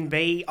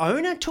Airbnb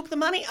owner took the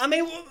money? I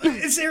mean,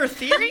 is there a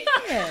theory?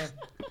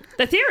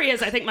 The theory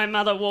is I think my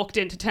mother walked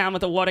into town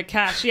with a wad of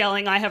cash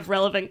yelling, I have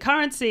relevant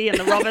currency, and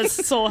the robbers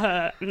saw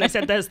her and they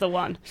said, there's the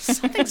one.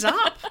 Something's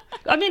up.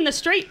 I mean, the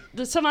street,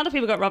 some other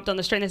people got robbed on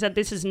the street and they said,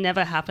 this has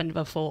never happened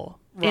before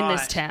in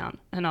this town.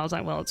 And I was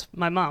like, well, it's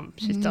my mum.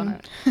 She's done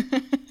it.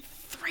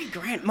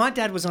 $3,000. My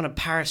dad was on a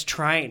Paris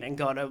train and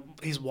got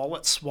his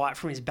wallet swiped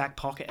from his back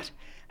pocket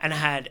and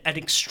had an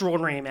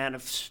extraordinary amount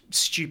of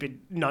stupid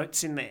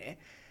notes in there.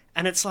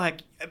 And it's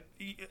like,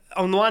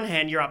 on the one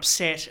hand, you're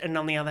upset, and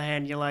on the other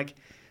hand, you're like,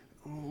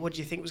 what do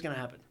you think was going to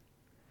happen?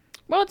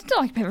 Well, it's not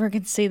like everyone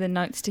can see the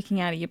note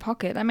sticking out of your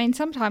pocket. I mean,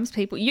 sometimes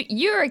people...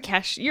 You're a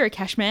cash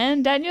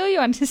man, Daniel. You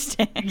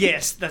understand.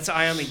 Yes,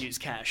 I only use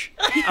cash.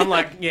 I'm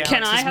like, yeah.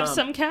 Can I have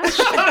some cash?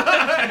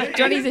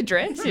 Johnny's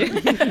address.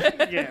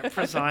 Yeah,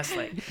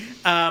 precisely.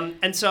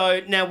 And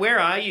so now, where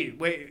are you?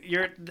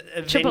 You're at the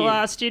Triple venue.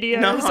 R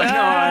Studios.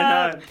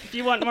 No. If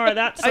you want more of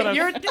that sort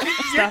of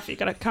stuff, you've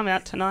got to come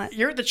out tonight.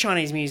 You're at the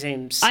Chinese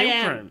Museum Silk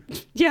Room.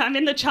 Yeah, I'm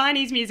in the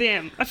Chinese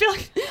Museum. I feel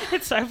like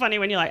it's so funny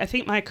when you're like, I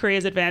think my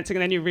career's advancing,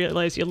 and then you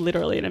realise you're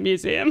literally in a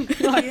museum.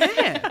 Like,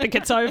 I think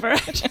it's over.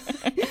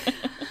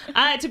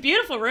 It's a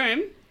beautiful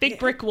room. Big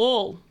brick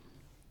wall.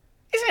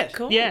 Is it?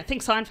 Cool. Yeah,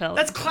 think Seinfeld.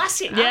 That's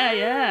classic.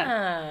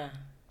 Yeah.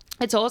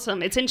 It's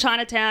awesome. It's in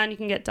Chinatown. You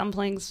can get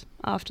dumplings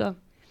after.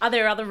 Are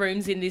there other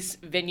rooms in this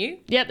venue?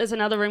 Yeah, there's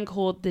another room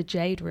called the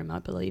Jade Room, I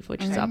believe,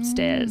 which is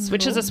upstairs,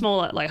 which is a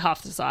smaller, like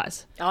half the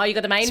size. Oh, you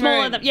got the main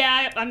smaller room.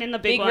 Yeah, I'm in the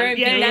big one. Room,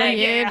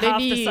 yeah, half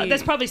the size.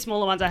 There's probably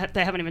smaller ones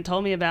they haven't even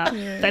told me about.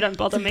 They don't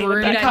bother me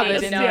with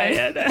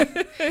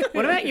that.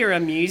 What about your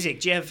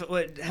music? Do you have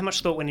how much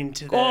thought went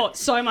into that? Oh,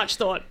 so much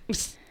thought.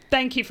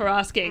 Thank you for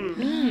asking.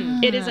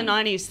 It is a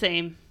 90s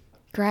theme.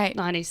 Great.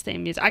 90s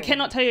theme music. I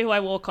cannot tell you who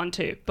I walk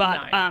onto, but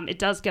it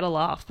does get a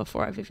laugh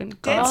before I've even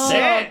got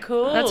That's it.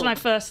 Cool. That's my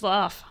first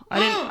laugh.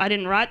 I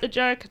didn't write the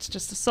joke. It's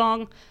just a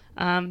song.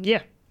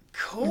 Yeah.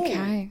 Cool.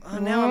 Okay. Oh,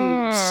 now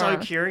I'm so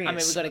curious. I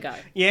mean, we've got to go.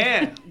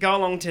 Yeah, go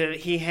along to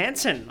hear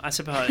Hanson, I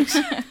suppose.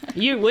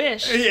 You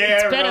wish. Yeah,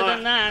 it's better right.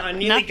 than that. I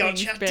nearly got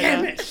Nothing's you. better.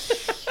 Damn it.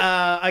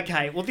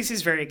 Okay, well, this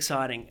is very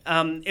exciting.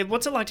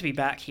 What's it like to be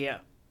back here?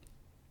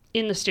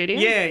 In the studio?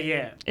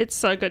 Yeah. It's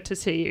so good to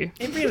see you.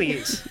 It really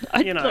is.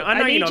 I know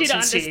need you're not you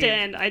to sincere.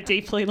 understand I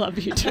deeply love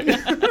you too.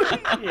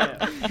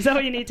 Yeah. Is that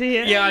what you need to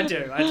hear? Yeah, I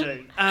do.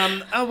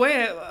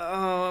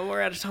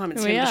 We're out of time.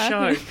 It's the end of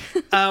the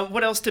show.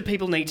 What else do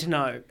people need to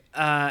know?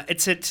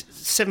 It's at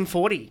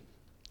 7:40.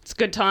 It's a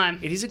good time.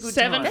 It is a good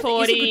time. 7:40. It is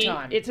a good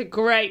time. It's a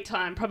great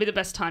time. Probably the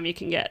best time you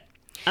can get.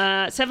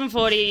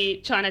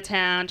 7:40,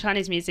 Chinatown,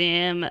 Chinese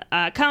Museum.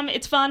 Come.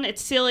 It's fun.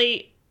 It's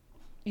silly.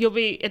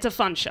 It's a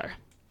fun show.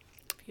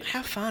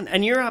 How fun!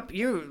 And you're at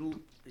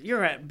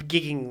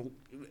gigging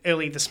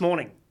early this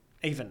morning,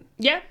 even.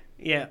 Yeah.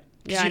 Yeah.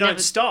 Because Yeah, you don't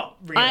stop.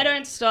 Really. I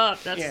don't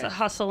stop. That's the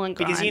hustle and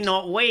grind. Because you're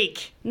not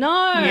weak. No.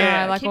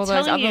 Yeah, like I keep all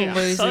those telling other you,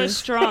 losers. So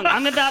strong.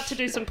 I'm about to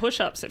do some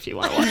push-ups if you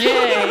want to watch.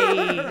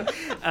 Yay.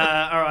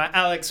 All right,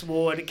 Alex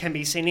Ward can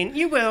be seen in.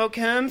 You're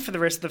welcome for the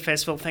rest of the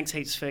festival. Thanks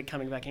heaps for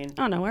coming back in.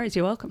 Oh, no worries.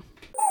 You're welcome.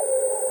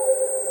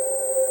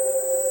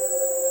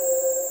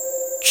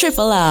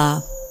 Triple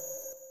R.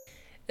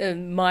 The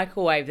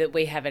microwave that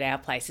we have at our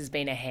place has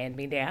been a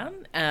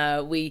hand-me-down.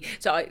 I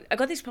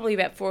got this probably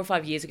about 4 or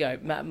 5 years ago.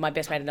 My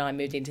best mate and I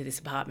moved into this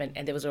apartment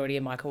and there was already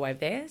a microwave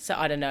there. So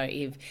I don't know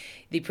if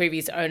the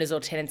previous owners or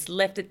tenants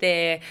left it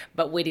there,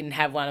 but we didn't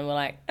have one and we're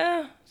like,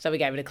 oh. So we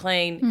gave it a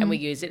clean and we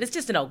used it. It's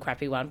just an old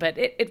crappy one, but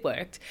it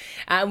worked.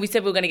 We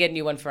said we were going to get a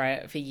new one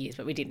for years,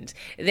 but we didn't.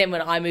 Then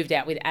when I moved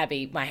out with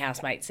Abby, my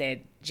housemate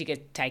said, she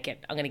could take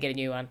it. I'm going to get a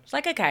new one. It's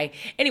like, okay.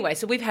 Anyway,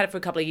 so we've had it for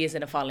a couple of years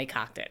and I finally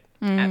carked it.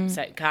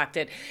 So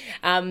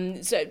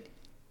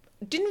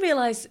didn't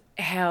realise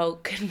how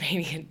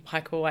convenient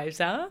microwaves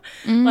are.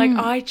 Like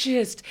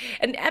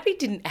and Abby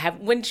didn't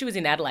have, when she was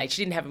in Adelaide,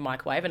 she didn't have a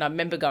microwave. And I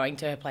remember going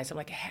to her place, I'm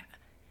like,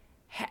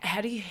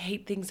 how do you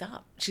heat things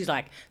up? She's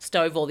like,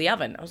 stove or the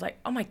oven. I was like,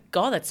 oh my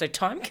God, that's so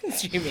time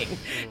consuming.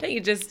 Don't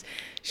you just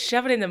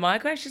shove it in the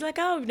microwave? She's like,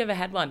 oh, we've never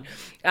had one.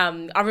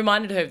 I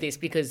reminded her of this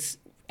because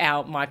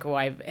our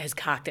microwave has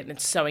carked it and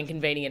it's so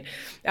inconvenient.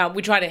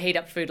 We try to heat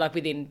up food like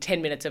within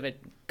 10 minutes of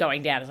it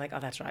going down. It's like, oh,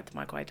 that's right, the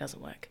microwave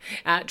doesn't work.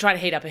 Try to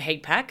heat up a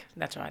heat pack.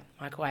 That's right,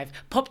 microwave.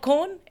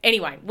 Popcorn.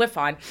 Anyway, we're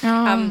fine.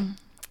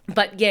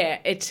 But yeah,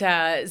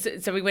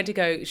 so we went to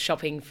go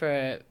shopping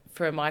for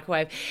a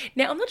microwave.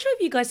 Now, I'm not sure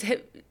if you guys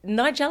have...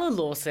 Nigella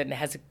Lawson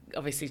has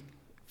obviously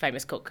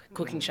famous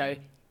cooking show.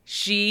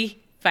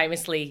 She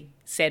famously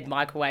said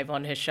microwave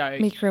on her show.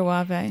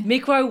 Microwave.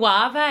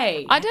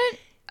 I don't...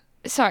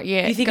 Sorry,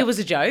 yeah. You think it was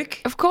a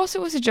joke? Of course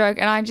it was a joke,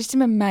 and I just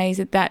am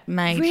amazed that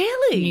made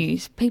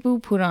news. People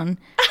put on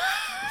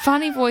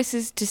funny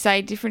voices to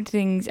say different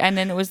things, and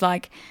then it was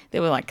like,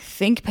 there were like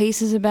think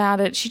pieces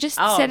about it. She just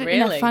said it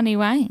in a funny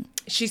way.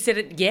 She said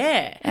it,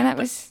 yeah. And I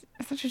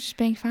thought she was just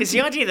being funny. It's the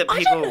idea that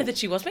people... I don't know that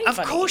she was being funny.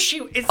 Of course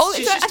she's so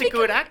just a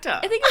good actor.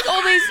 I think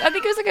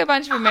it was like a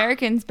bunch of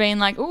Americans being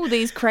like, oh,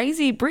 these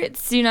crazy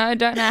Brits,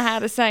 don't know how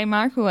to say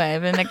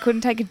microwave, and they couldn't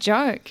take a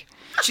joke.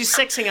 She's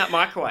sexing up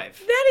microwave.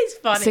 That is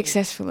funny.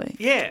 Successfully.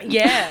 Yeah.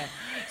 Yeah.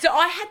 So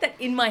I had that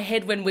in my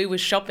head when we were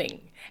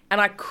shopping, and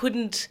I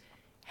couldn't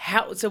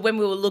help. So when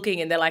we were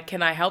looking and they're like,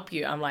 can I help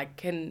you? I'm like,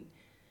 can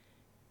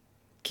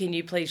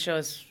you please show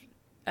us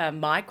a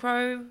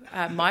microwave?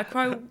 Because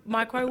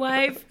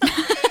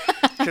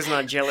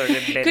Nigella had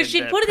embedded because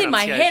she'd put it in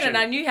my head and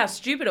I knew how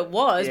stupid it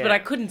was, but I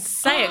couldn't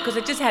say it because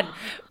it just had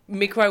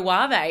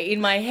microwave in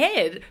my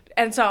head.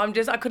 And so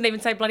I couldn't even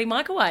say bloody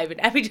microwave.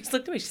 And Abby just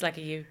looked at me. She's like,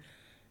 are you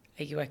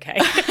okay?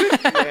 Yeah,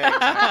 exactly.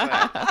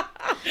 I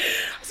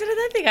said, I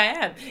don't think I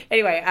am.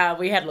 Anyway,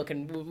 we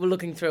were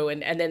looking through,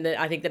 and then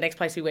I think the next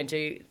place we went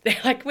to, they're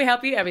like, can we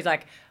help you? Abby's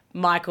like,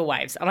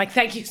 microwaves. I'm like,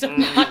 thank you so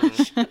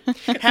much.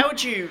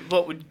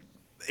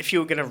 If you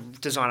were going to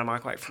design a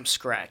microwave from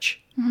scratch,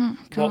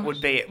 what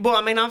would be it? Well,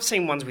 I mean, I've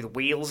seen ones with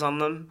wheels on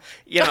them,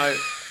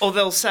 or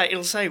it'll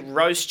say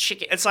roast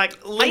chicken. It's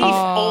like, leave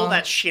all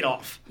that shit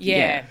off.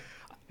 Yeah.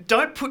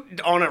 Don't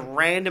put on a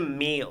random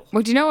meal.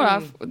 Well, do you know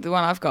what the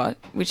one I've got,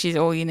 which is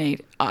all you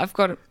need? I've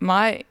got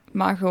my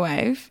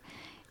microwave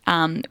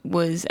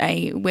was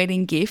a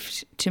wedding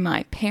gift to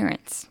my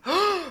parents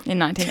in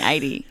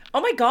 1980.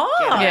 Oh, my God.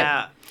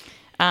 Yeah.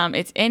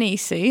 It's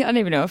NEC. I don't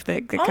even know if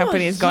the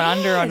company has gone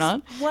under or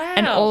not. Wow.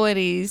 And all it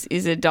is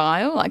a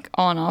dial, like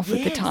on, off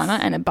with the timer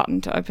and a button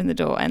to open the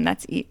door, and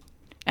that's it.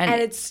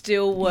 And it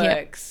still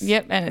works.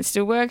 Yep, and it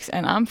still works,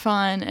 and I'm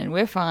fine, and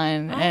we're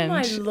fine. Oh, and,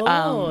 my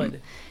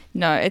Lord.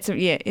 No, it's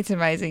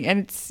amazing,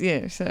 and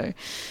so.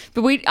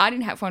 But I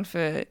didn't have one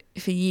for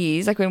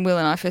years. Like when Will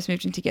and I first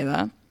moved in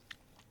together,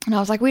 and I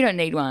was like, we don't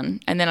need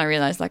one. And then I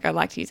realised like I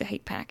like to use a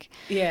heat pack.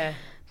 Yeah.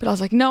 But I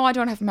was like, no, I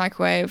don't have a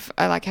microwave.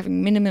 I like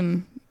having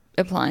minimum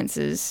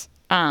appliances.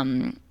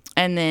 And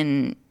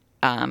then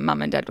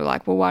Mum and Dad were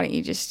like, well, why don't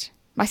you just...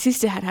 My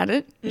sister had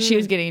it. She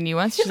was getting a new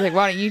one. So she's like,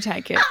 why don't you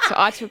take it? So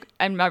I took...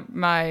 And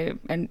my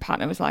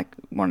partner was like,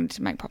 wanted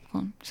to make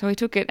popcorn. So we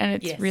took it,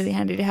 and it's really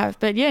handy to have.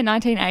 But yeah,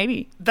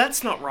 1980.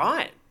 That's not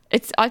right.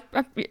 It's... I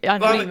know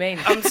what you mean.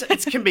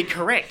 It can be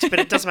correct, but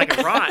it doesn't make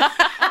it right.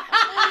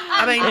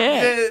 I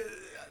mean,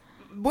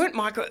 weren't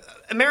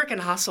American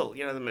Hustle,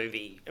 the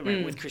movie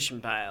with Christian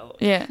Bale?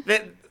 Yeah.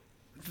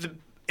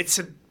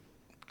 It's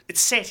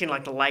set in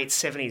like the late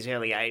 70s,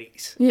 early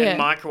 80s. Yeah. And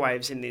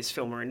microwaves in this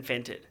film were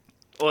invented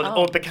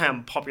or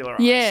became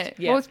popularised. Yeah.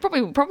 Well, it's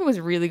probably was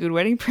a really good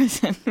wedding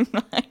present.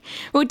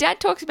 Well, Dad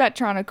talks about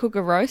trying to cook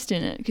a roast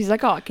in it because he's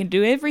like, I can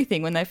do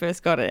everything when they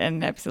first got it,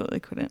 and absolutely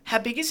couldn't. How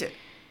big is it?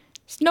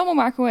 It's normal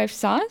microwave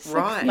size.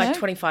 Right. Like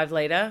 25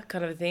 litre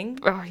kind of a thing?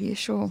 Oh, yeah,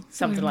 sure.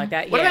 Something like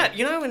that, What about,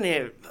 when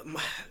they're...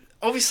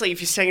 Obviously, if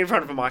you're standing in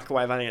front of a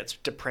microwave, I think it's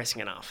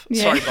depressing enough.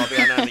 Yeah. Sorry, Bobby,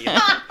 I know that you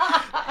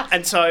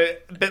And so,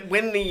 but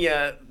when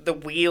the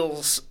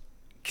wheels,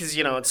 because,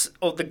 it's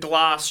all the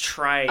glass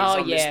trays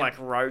on this, like,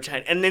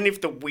 rotate, and then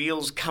if the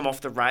wheels come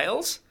off the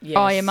rails... Yes.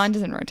 Oh, yeah, mine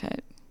doesn't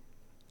rotate.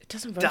 It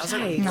doesn't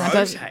rotate? No,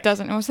 it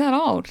doesn't. Well, it's that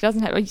old. It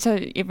doesn't have... So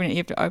you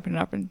have to open it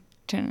up and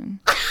turn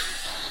it.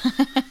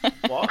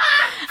 What?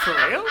 For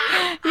real?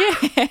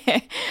 Yeah.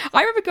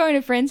 I remember going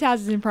to friends'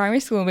 houses in primary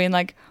school and being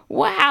like,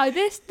 wow,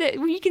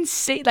 you can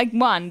see, like,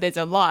 one, there's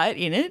a light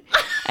in it,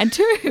 and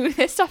two,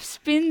 this stuff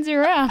spins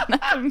around.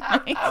 That's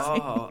amazing.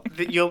 Oh,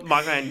 your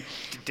microwave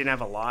didn't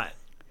have a light.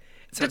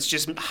 So it's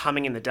just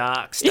humming in the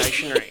dark,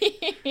 stationary,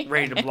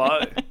 ready to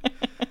blow.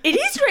 It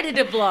is ready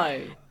to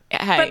blow.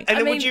 Hey, but,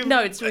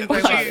 it's doing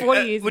very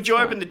well. Would you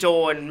open the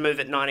door and move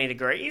it 90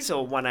 degrees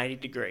or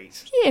 180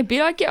 degrees? Yeah, but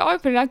I'd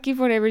open it, I'd give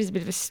whatever it is a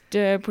bit of a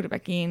stir, put it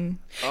back in.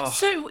 Oh.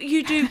 So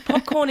you do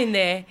popcorn in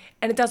there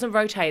and it doesn't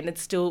rotate and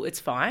it's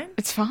fine?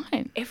 It's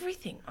fine.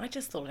 Everything. I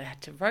just thought it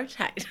had to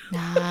rotate.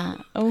 Nah,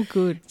 all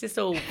good. It's just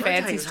all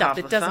fancy stuff.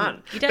 It doesn't.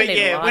 Fun. You don't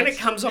need when it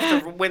comes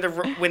off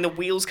when the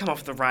wheels come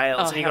off the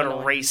rails and you got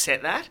to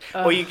reset that,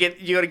 or you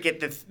got to get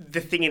the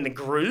thing in the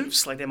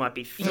grooves, like there might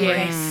be three.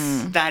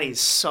 Yes. That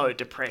is so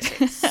depressing.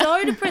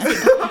 So depressing.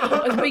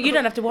 But you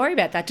don't have to worry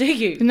about that, do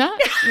you? No,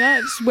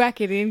 just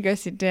whack it in, go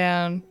sit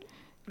down.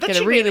 That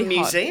should be in a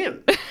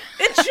museum.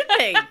 It should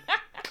be.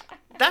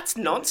 That's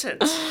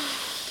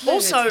nonsense.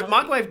 Also,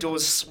 microwave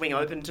doors swing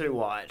open too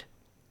wide.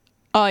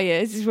 Oh yeah,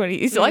 this is what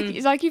it's like.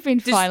 It's like you've been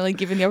finally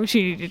given the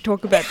opportunity to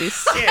talk about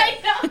this. Yeah.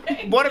 I know.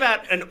 What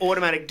about an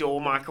automatic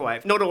door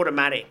microwave? Not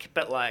automatic,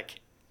 but like,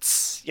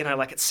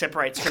 like it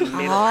separates from the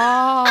middle.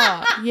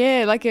 Oh,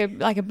 yeah, like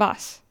a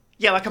bus.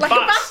 Yeah, like a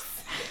bus.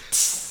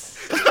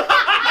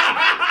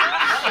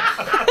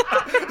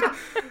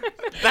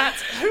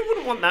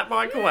 want that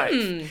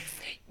microwave.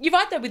 You're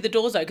right though with the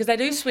doors though, because they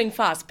do swing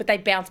fast, but they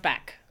bounce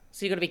back.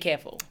 So you've got to be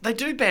careful. They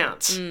do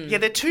bounce. Yeah,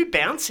 they're too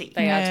bouncy.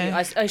 They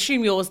are too. I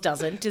assume yours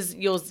doesn't. Does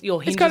your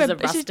hinges are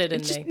rusted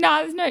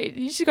no,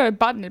 you just got a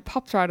button. It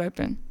pops right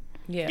open.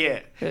 Yeah.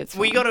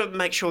 We got to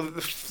make sure that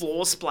the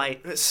floor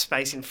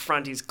space in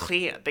front is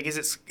clear because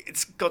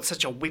it's got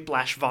such a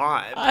whiplash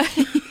vibe.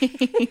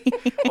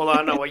 Well,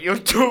 I know what your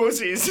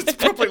doors is. It's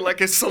probably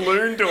like a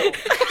saloon door.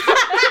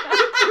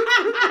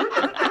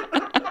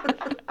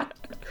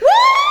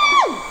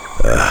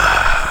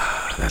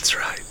 That's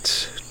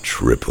right.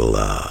 Triple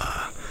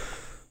R.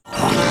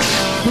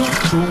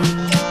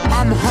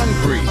 I'm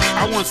hungry.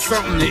 I want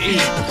something to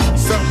eat.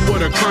 Something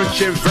with a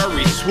crunch and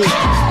very sweet.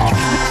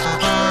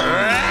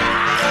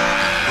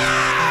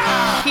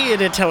 Here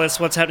to tell us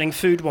what's happening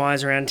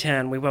food-wise around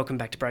town, we welcome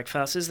back to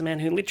Breakfasters the man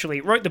who literally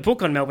wrote the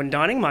book on Melbourne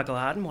dining, Michael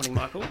Harden. Morning,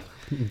 Michael.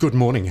 Good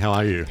morning. How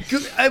are you?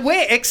 Good.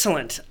 We're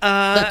excellent.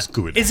 That's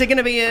good. Is there going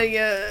to be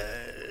a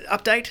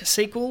update, a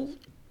sequel?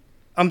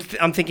 I'm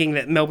thinking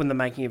that Melbourne, the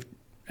making of...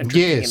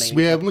 Yes,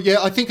 yeah.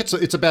 I think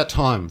it's about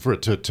time for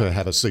it to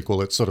have a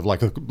sequel. It's sort of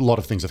like a lot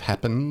of things have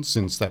happened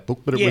since that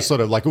book, but it was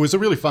sort of like, it was a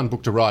really fun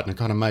book to write, and it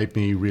kind of made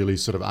me really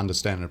sort of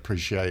understand and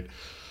appreciate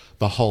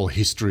the whole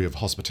history of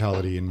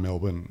hospitality in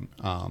Melbourne,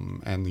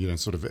 and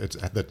sort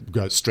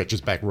of stretches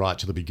back right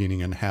to the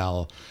beginning, and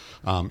how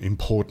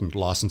important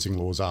licensing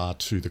laws are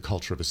to the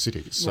culture of a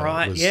city. So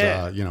right, it was,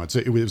 yeah.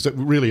 It was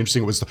really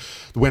interesting. It was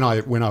when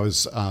I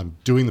was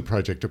doing the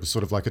project, it was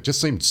sort of like, it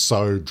just seemed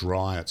so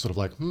dry. It's sort of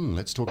like,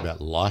 let's talk about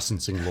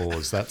licensing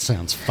laws. That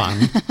sounds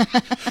fun.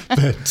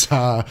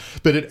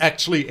 But it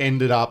actually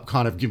ended up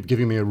kind of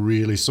giving me a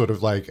really sort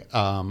of like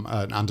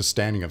an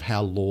understanding of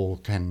how law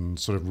can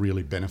sort of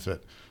really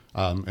benefit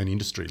an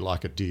industry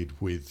like it did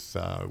with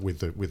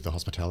the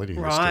hospitality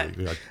industry. Right.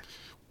 Like,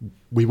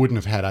 we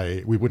wouldn't have had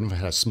a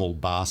small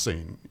bar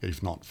scene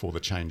if not for the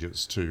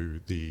changes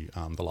to the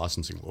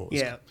licensing laws.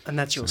 Yeah, and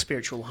that's your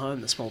spiritual home,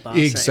 the small bar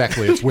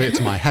exactly. scene. It's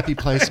my happy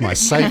place, my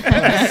safe place,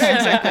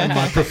 and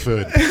my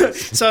preferred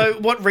place. So,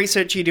 what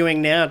research are you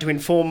doing now to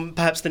inform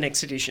perhaps the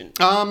next edition?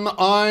 I'm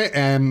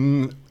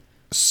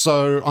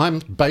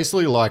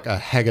basically like a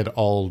haggard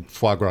old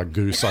foie gras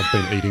goose. I've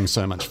been eating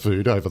so much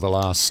food over the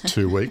last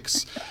 2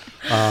 weeks.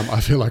 I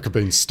feel like I've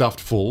been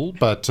stuffed full,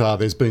 but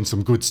there's been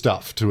some good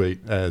stuff to eat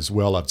as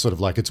well. I've sort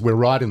of like, we're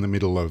right in the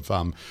middle of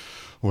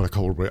what I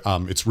call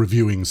it's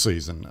reviewing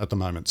season at the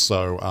moment.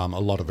 So a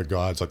lot of the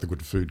guides, like the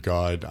Good Food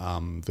Guide,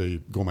 the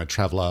Gourmet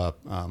Traveller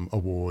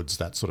Awards,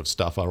 that sort of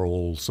stuff, are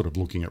all sort of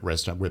looking at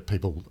restaurant where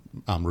people,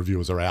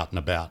 reviewers are out and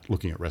about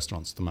looking at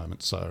restaurants at the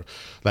moment. So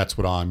that's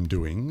what I'm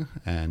doing,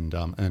 and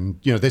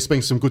there's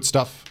been some good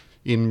stuff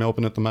in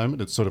Melbourne at the moment.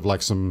 It's sort of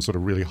like some sort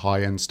of really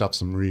high-end stuff,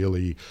 some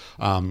really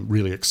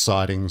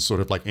exciting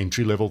sort of like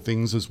entry-level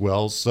things as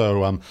well.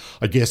 So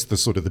I guess the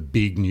sort of the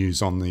big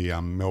news on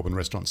the Melbourne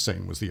restaurant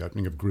scene was the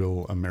opening of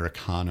Grill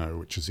Americano,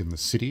 which is in the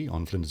city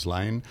on Flinders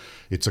Lane.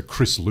 It's a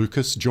Chris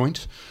Lucas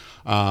joint,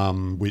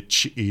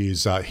 which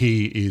is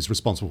he is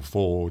responsible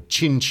for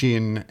Chin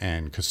Chin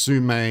and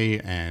Kasume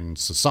and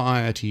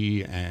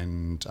Society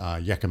and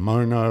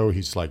Yakemono.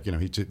 He's like,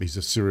 he's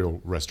a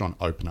serial restaurant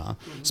opener,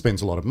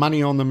 spends a lot of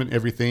money on them and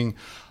everything.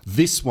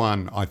 This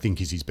one, I think,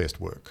 is his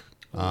best work.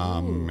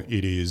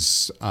 It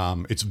is,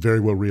 it's very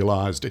well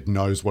realised. It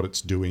knows what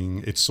it's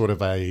doing. It's sort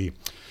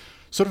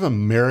of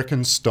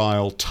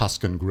American-style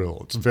Tuscan grill.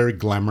 It's very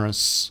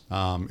glamorous.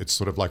 It's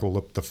sort of like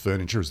all the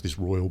furniture is this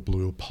royal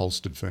blue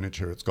upholstered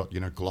furniture. It's got,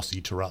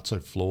 glossy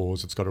terrazzo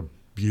floors. It's got a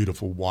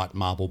beautiful white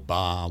marble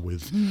bar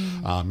with,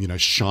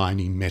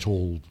 shiny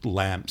metal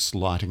lamps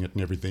lighting it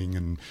and everything,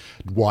 and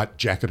white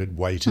jacketed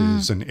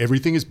waiters, and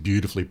everything is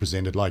beautifully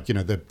presented. Like,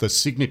 the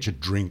signature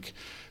drink,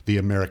 the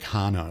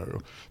Americano,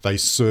 they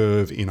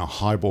serve in a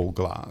highball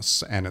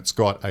glass, and it's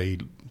got a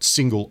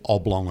single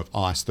oblong of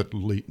ice that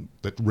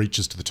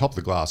reaches to the top of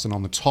the glass, and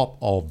on the top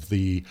of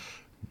the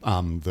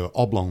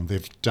oblong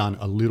they've done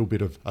a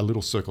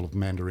little circle of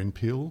mandarin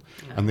peel,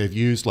 and they've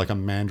used like a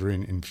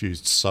mandarin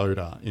infused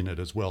soda in it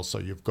as well. So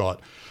you've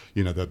got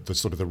the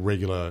sort of the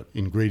regular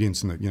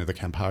ingredients and the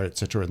Campari,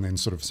 etc., and then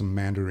sort of some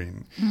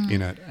mandarin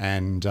in it,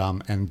 and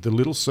the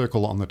little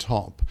circle on the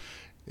top,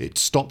 it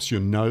stops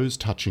your nose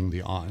touching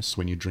the ice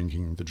when you're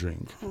drinking the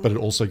drink, but it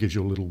also gives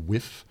you a little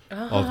whiff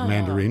of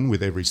mandarin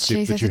with every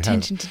sip that you have.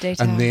 Attention to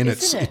detail. And then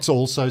it's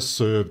also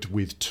served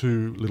with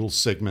 2 little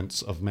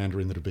segments of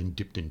mandarin that have been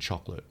dipped in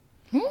chocolate.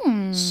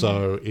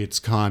 So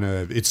it's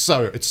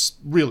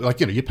really like,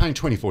 you're paying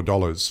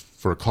 $24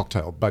 for a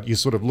cocktail, but you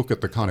sort of look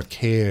at the kind of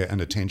care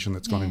and attention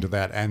that's gone into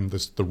that, and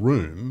the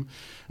room,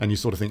 and you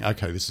sort of think,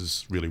 okay, this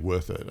is really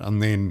worth it.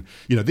 And then,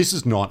 this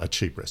is not a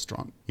cheap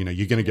restaurant.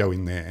 You're going to go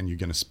in there and you're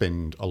going to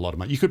spend a lot of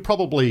money. You could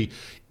probably,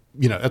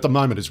 at the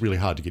moment it's really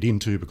hard to get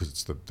into because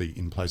it's the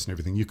in place and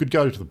everything. You could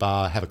go to the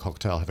bar, have a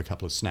cocktail, have a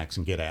couple of snacks,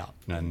 and get out,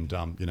 and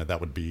that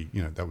would be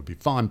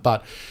fine.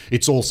 But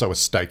it's also a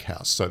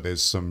steakhouse, so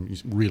there's some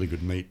really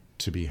good meat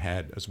to be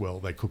had as well.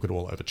 They cook it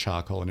all over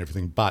charcoal and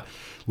everything, but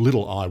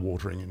little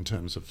eye-watering in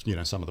terms of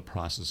some of the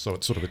prices. So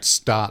it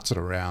starts at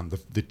around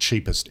the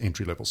cheapest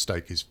entry-level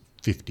steak is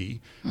 $150,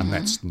 and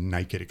that's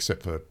naked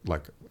except for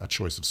like a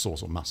choice of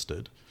sauce or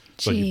mustard.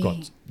 So Gee.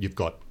 you've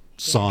got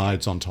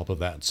sides on top of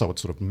that, so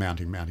it's sort of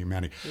mounting.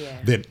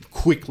 Yeah. Then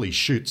quickly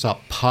shoots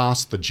up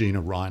past the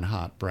Gina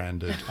Reinhardt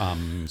branded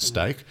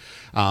steak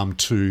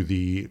to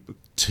the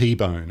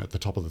T-bone at the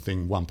top of the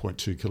thing,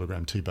 1.2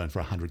 kilogram T-bone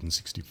for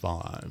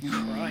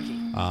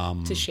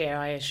 $165. To share,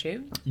 I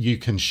assume. You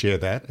can share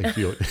that if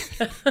you're.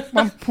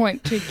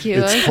 1.2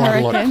 kilos. It's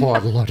I quite reckon. a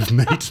lot of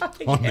meat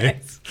on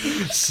there.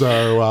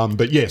 So,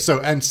 but yeah.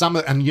 So,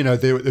 and you know,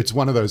 it's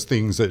one of those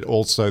things that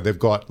also they've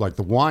got like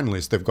the wine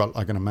list. They've got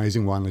like an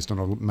amazing wine list on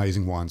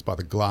amazing wines by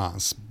the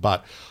glass.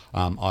 But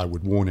I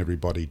would warn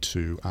everybody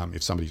to,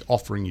 if somebody's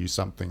offering you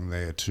something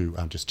there, to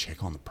just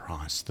check on the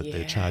price that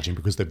they're charging,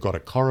 because they've got a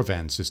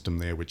Coravan system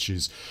there, which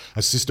is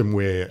a system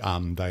where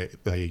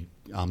they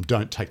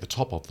don't take the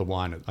top off the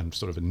wine, and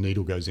sort of a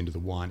needle goes into the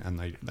wine, and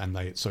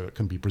they so it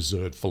can be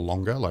preserved for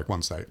longer. Like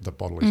once the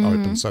bottle is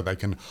open, so they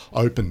can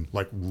open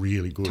like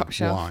really good Top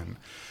shelf. wine.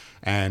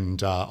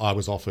 And I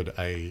was offered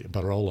a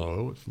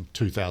Barolo from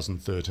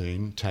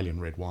 2013 Italian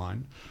red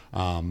wine,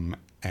 and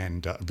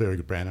a very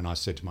good brand. And I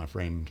said to my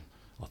friend,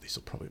 "Oh, this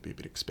will probably be a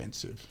bit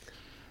expensive."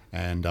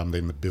 And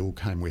then the bill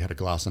came. We had a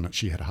glass in it.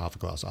 She had a half a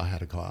glass. I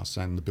had a glass,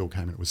 and the bill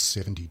came. And it was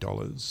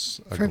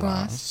 $70 For a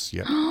glass.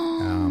 Yep.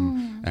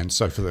 And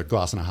so for the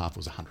glass and a half, it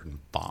was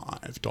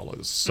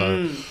 $105.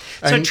 So,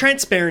 So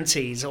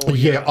transparency is all.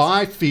 yeah,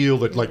 I feel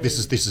that like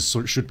this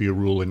should be a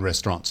rule in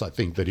restaurants. I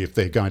think that if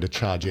they're going to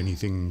charge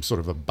anything sort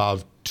of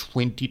above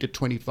 20 to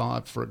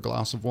 25 for a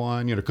glass of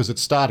wine, you know, because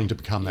it's starting to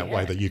become that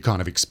way that you're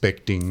kind of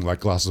expecting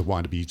like glasses of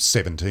wine to be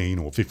 17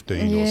 or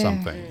 15 or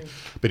something.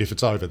 But if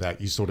it's over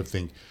that, you sort of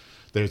think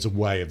there's a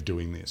way of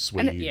doing this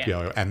where you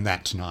go, and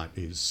that tonight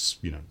is,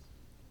 you know,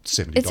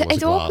 $70 It's a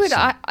glass. awkward.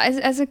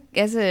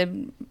 As a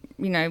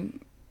you know,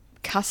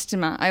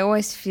 customer, I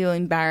always feel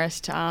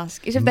embarrassed to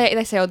ask. If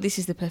they say, "Oh, this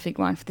is the perfect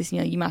wine for this," you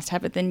know, you must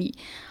have it. Then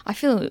I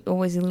feel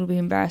always a little bit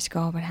embarrassed to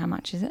go, "Oh, but how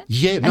much is it?"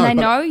 Yeah, and no, they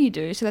but- know you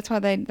do, so that's why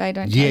they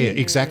don't. Yeah, tell you.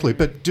 exactly.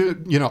 But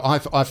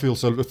I feel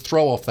sort of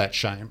throw off that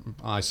shame.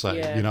 I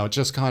say, you know,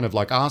 just kind of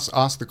like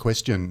ask the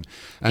question.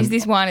 And Is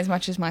this wine as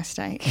much as my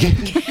steak?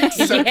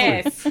 exactly.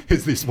 Yes.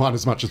 Is this wine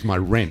as much as my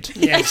rent?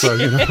 Yes. So,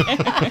 you know.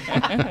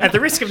 At the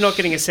risk of not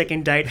getting a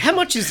second date, how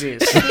much is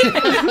this?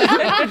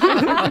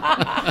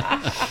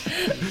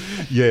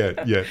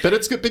 Yeah. But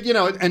it's good. But, you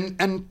know,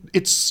 and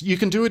it's, you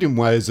can do it in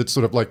ways that's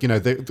sort of like, you know,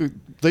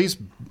 these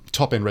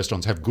top end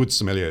restaurants have good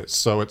sommeliers.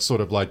 So it's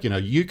sort of like, you know,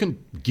 you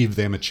can give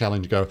them a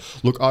challenge, go,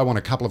 look, I want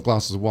a couple of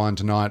glasses of wine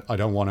tonight. I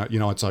don't want to, you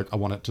know, it's like, I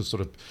want it to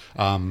sort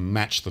of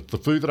match the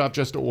food that I've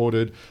just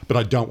ordered, but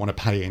I don't want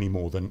to pay any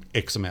more than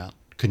X amount.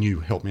 Can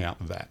you help me out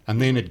with that?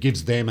 And then it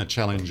gives them a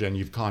challenge, and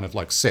you've kind of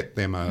like set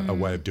them a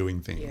way of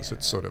doing things. Yeah.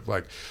 It's sort of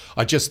like,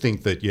 I just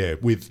think that, yeah,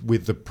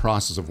 with the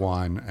prices of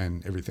wine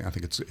and everything, I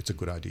think it's a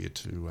good idea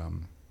to,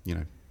 you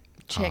know,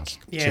 check. ask.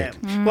 Yeah. Check.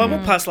 Well, I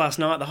walked past last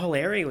night. The whole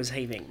area was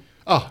heaving.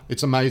 Oh,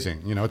 it's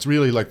amazing. You know, it's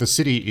really like the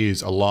city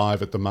is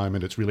alive at the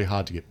moment. It's really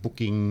hard to get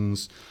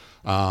bookings.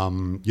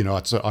 You know,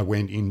 I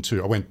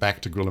went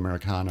back to Grill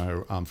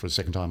Americano for a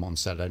second time on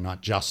Saturday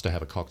night just to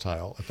have a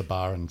cocktail at the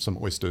bar and some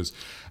oysters,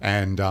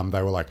 and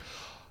they were like,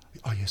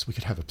 "Oh yes, we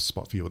could have a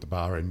spot for you at the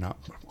bar in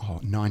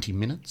 90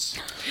 minutes."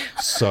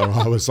 So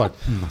I was like,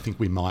 I think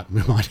we might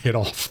head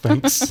off,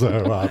 thanks.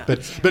 So,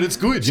 but it's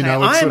good, you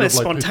know. It's I am sort a of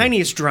like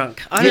spontaneous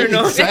drunk. I don't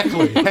know.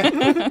 Exactly.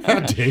 How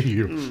dare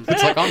you?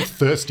 It's like I'm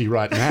thirsty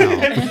right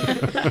now.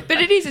 But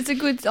it's a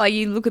good, like,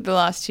 you look at the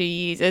last 2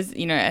 years, as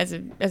you know, as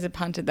a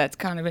punter, that's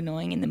kind of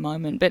annoying in the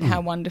moment, but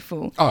how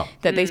wonderful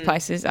that these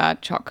places are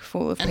chock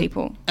full of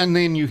people. And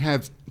then you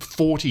have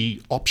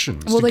 40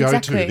 options to go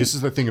to. This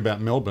is the thing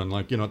about Melbourne.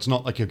 Like, you know, it's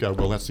not like you go,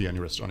 well, that's the only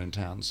restaurant in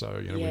town,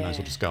 so, you know, we may as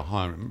well just go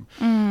home.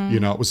 You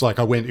know, it was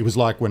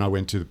like when I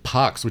went to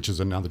Parks, which is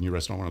another new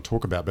restaurant I want to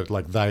talk about, but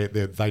like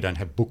they don't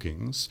have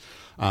bookings.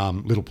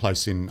 Little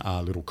place in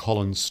Little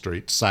Collins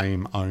Street,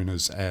 same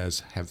owners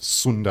as have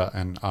Sunda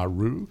and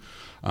Aru,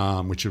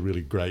 which are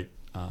really great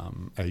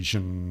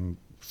Asian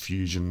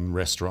fusion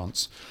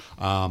restaurants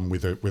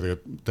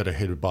that are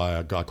headed by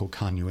a guy called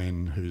Kan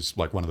Yuen, who's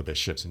like one of the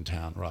best chefs in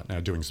town right now,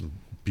 doing some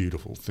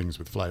beautiful things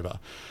with flavour.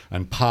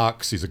 And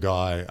Parks is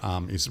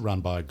is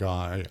run by a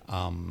guy,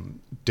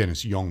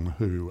 Dennis Yong,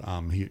 who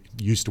he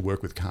used to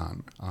work with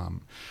Kan,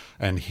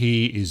 and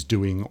he is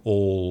doing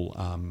all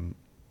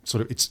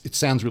sort of, it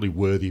sounds really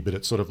worthy, but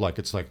it's sort of like,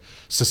 it's like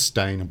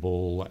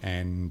sustainable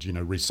and, you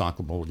know,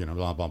 recyclable, you know,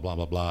 blah, blah, blah,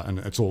 blah, blah. And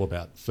it's all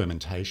about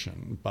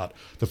fermentation. But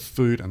the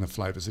food and the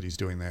flavours that he's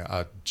doing there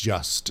are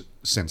just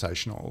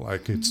sensational.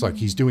 Like, it's like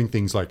he's doing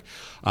things like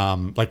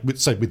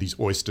with these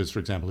oysters, for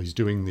example, he's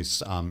doing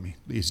this,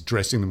 he's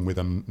dressing them with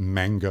a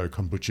mango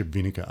kombucha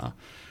vinegar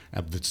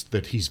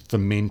that he's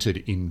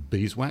fermented in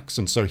beeswax.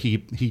 And so he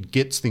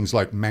gets things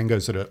like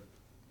mangoes that are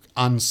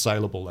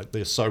unsaleable. Like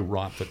they're so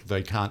ripe that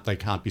they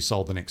can't be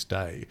sold the next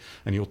day.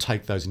 And he'll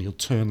take those and he'll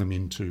turn them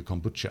into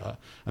kombucha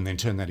and then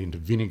turn that into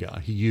vinegar.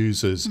 He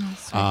uses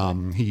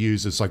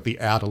like the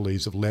outer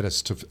leaves of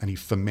lettuce and he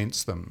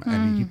ferments them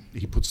and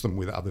he puts them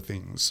with other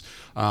things.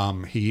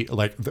 He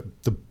like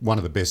one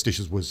of the best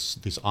dishes was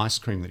this ice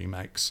cream that he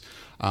makes.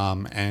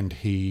 And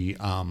he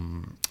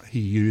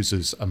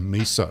uses a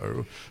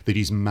miso that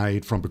he's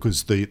made from,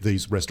 because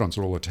these restaurants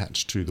are all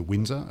attached to the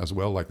Windsor as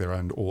well, like they're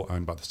all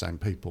owned by the same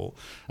people.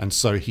 And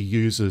so he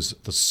uses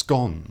the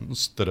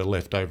scones that are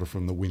left over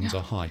from the Windsor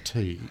high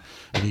tea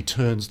and he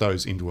turns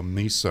those into a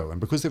miso.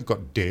 And because they've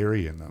got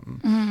dairy in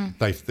them,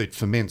 it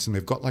ferments and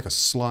they've got like a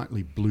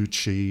slightly blue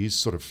cheese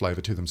sort of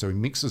flavour to them. So he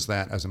mixes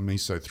that as a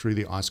miso through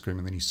the ice cream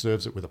and then he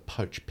serves it with a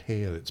poached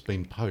pear that's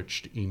been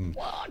poached in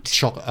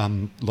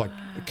like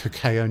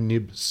cacao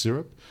nib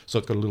syrup. So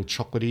it's got a little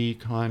chocolatey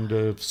kind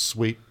of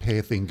sweet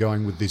pear thing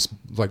going with this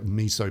like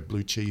miso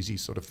blue cheesy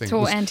sort of thing. It's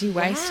all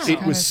anti-waste.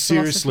 It was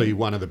seriously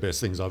one of the best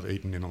things I've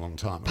eaten in a long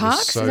time.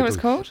 Parks? Is that what it's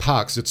called?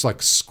 Parks. It's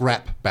like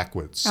scrap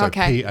backwards. So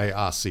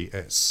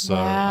P-A-R-C-S. So,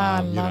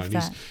 I love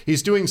that.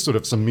 He's doing sort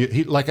of some,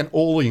 and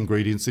all the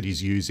ingredients that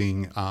he's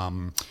using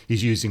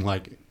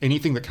like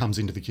anything that comes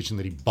into the kitchen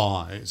that he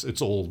buys,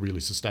 it's all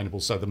really sustainable.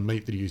 So the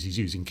meat that he uses, he's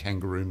using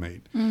kangaroo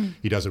meat.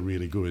 He does a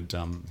really good,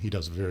 he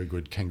does a very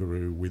good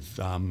kangaroo with,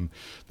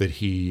 that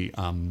he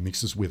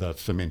mixes with a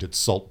fermented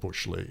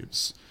saltbush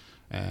leaves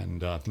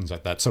and things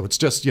like that. So it's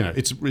just,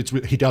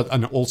 he does,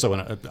 and also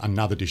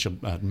another dish called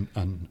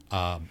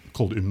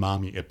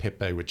umami e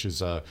pepe, which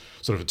is a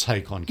sort of a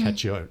take on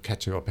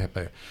cacio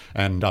pepe,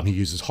 and he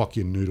uses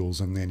Hokkien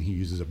noodles, and then he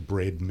uses a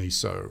bread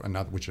miso,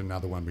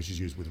 another one which is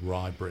used with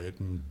rye bread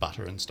and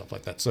butter and stuff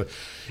like that. So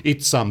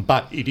it's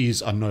but it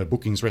is a no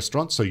bookings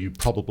restaurant, so you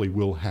probably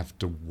will have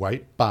to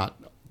wait, but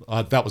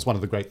that was one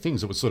of the great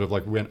things. It was sort of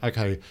like, where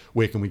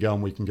can we go?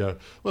 And we can go,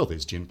 well,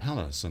 there's Gin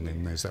Palace, and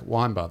then there's that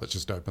wine bar that's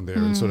just opened there.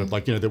 And sort of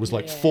like, there was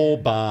like 4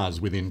 bars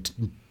within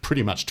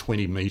pretty much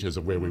 20 metres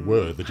of where we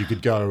were that you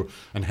could go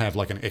and have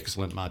like an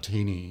excellent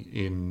martini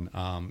in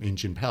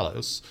Gin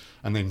Palace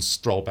and then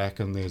stroll back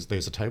and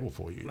there's a table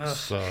for you.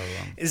 So,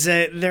 is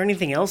there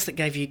anything else that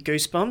gave you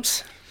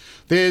goosebumps?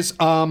 There's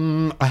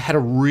I had a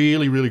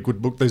really, really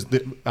good book. There's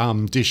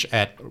the dish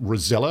at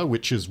Rosella,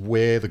 which is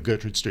where the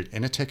Gertrude Street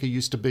Enoteca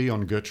used to be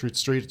on Gertrude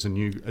Street.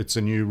 It's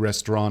a new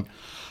restaurant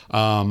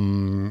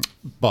by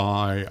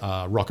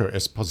Rocco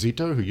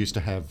Esposito, who used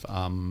to have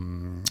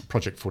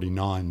Project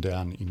 49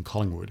 down in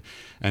Collingwood,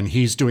 and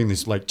he's doing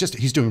this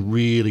he's doing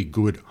really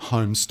good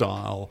home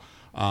style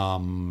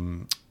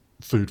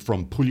food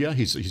from Puglia.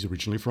 He's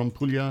originally from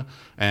Puglia,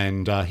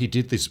 and he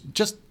did this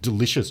just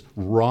delicious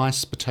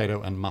rice,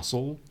 potato and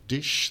mussel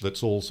dish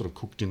that's all sort of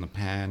cooked in the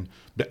pan,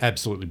 but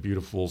absolutely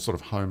beautiful, sort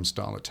of home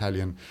style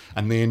Italian.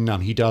 And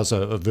then he does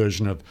a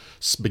version of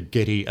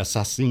spaghetti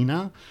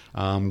assassina,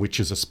 which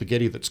is a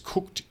spaghetti that's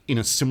cooked in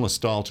a similar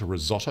style to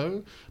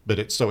risotto, but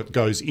it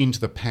goes into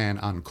the pan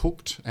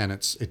uncooked, and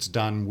it's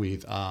done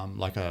with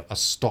like a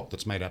stock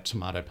that's made out of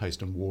tomato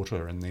paste and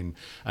water, and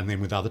then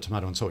with other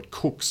tomato, and so it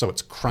cooks, so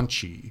it's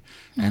crunchy,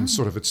 and it's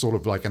sort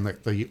of like, and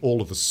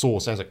all of the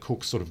sauce as it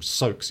cooks sort of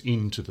soaks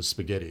into the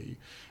spaghetti,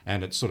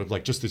 and it's sort of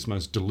like just this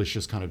most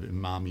delicious kind of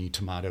umami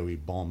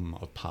tomatoey bomb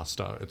of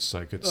pasta. It's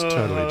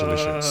totally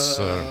delicious.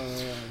 So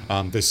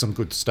there's some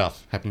good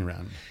stuff happening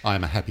around. I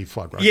am a happy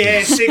foie gras.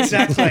 Yes,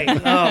 exactly.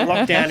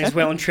 Lockdown is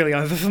well and truly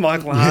over for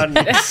Michael Harden.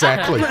 Yeah,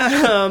 exactly.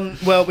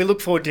 Well, we look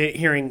forward to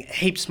hearing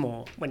heaps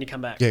more when you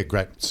come back. Yeah,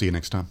 great. See you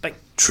next time. Bye.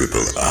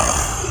 Triple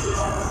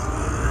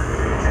R.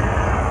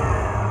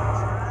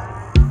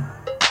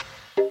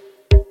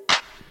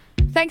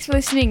 Thanks for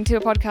listening to a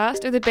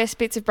podcast of the best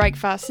bits of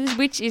Breakfasters,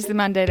 which is the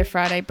Monday to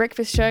Friday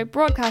breakfast show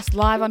broadcast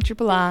live on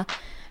Triple R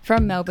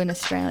from Melbourne,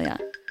 Australia.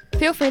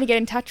 Feel free to get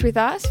in touch with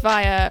us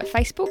via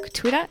Facebook,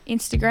 Twitter,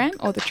 Instagram,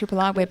 or the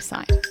Triple R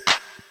website.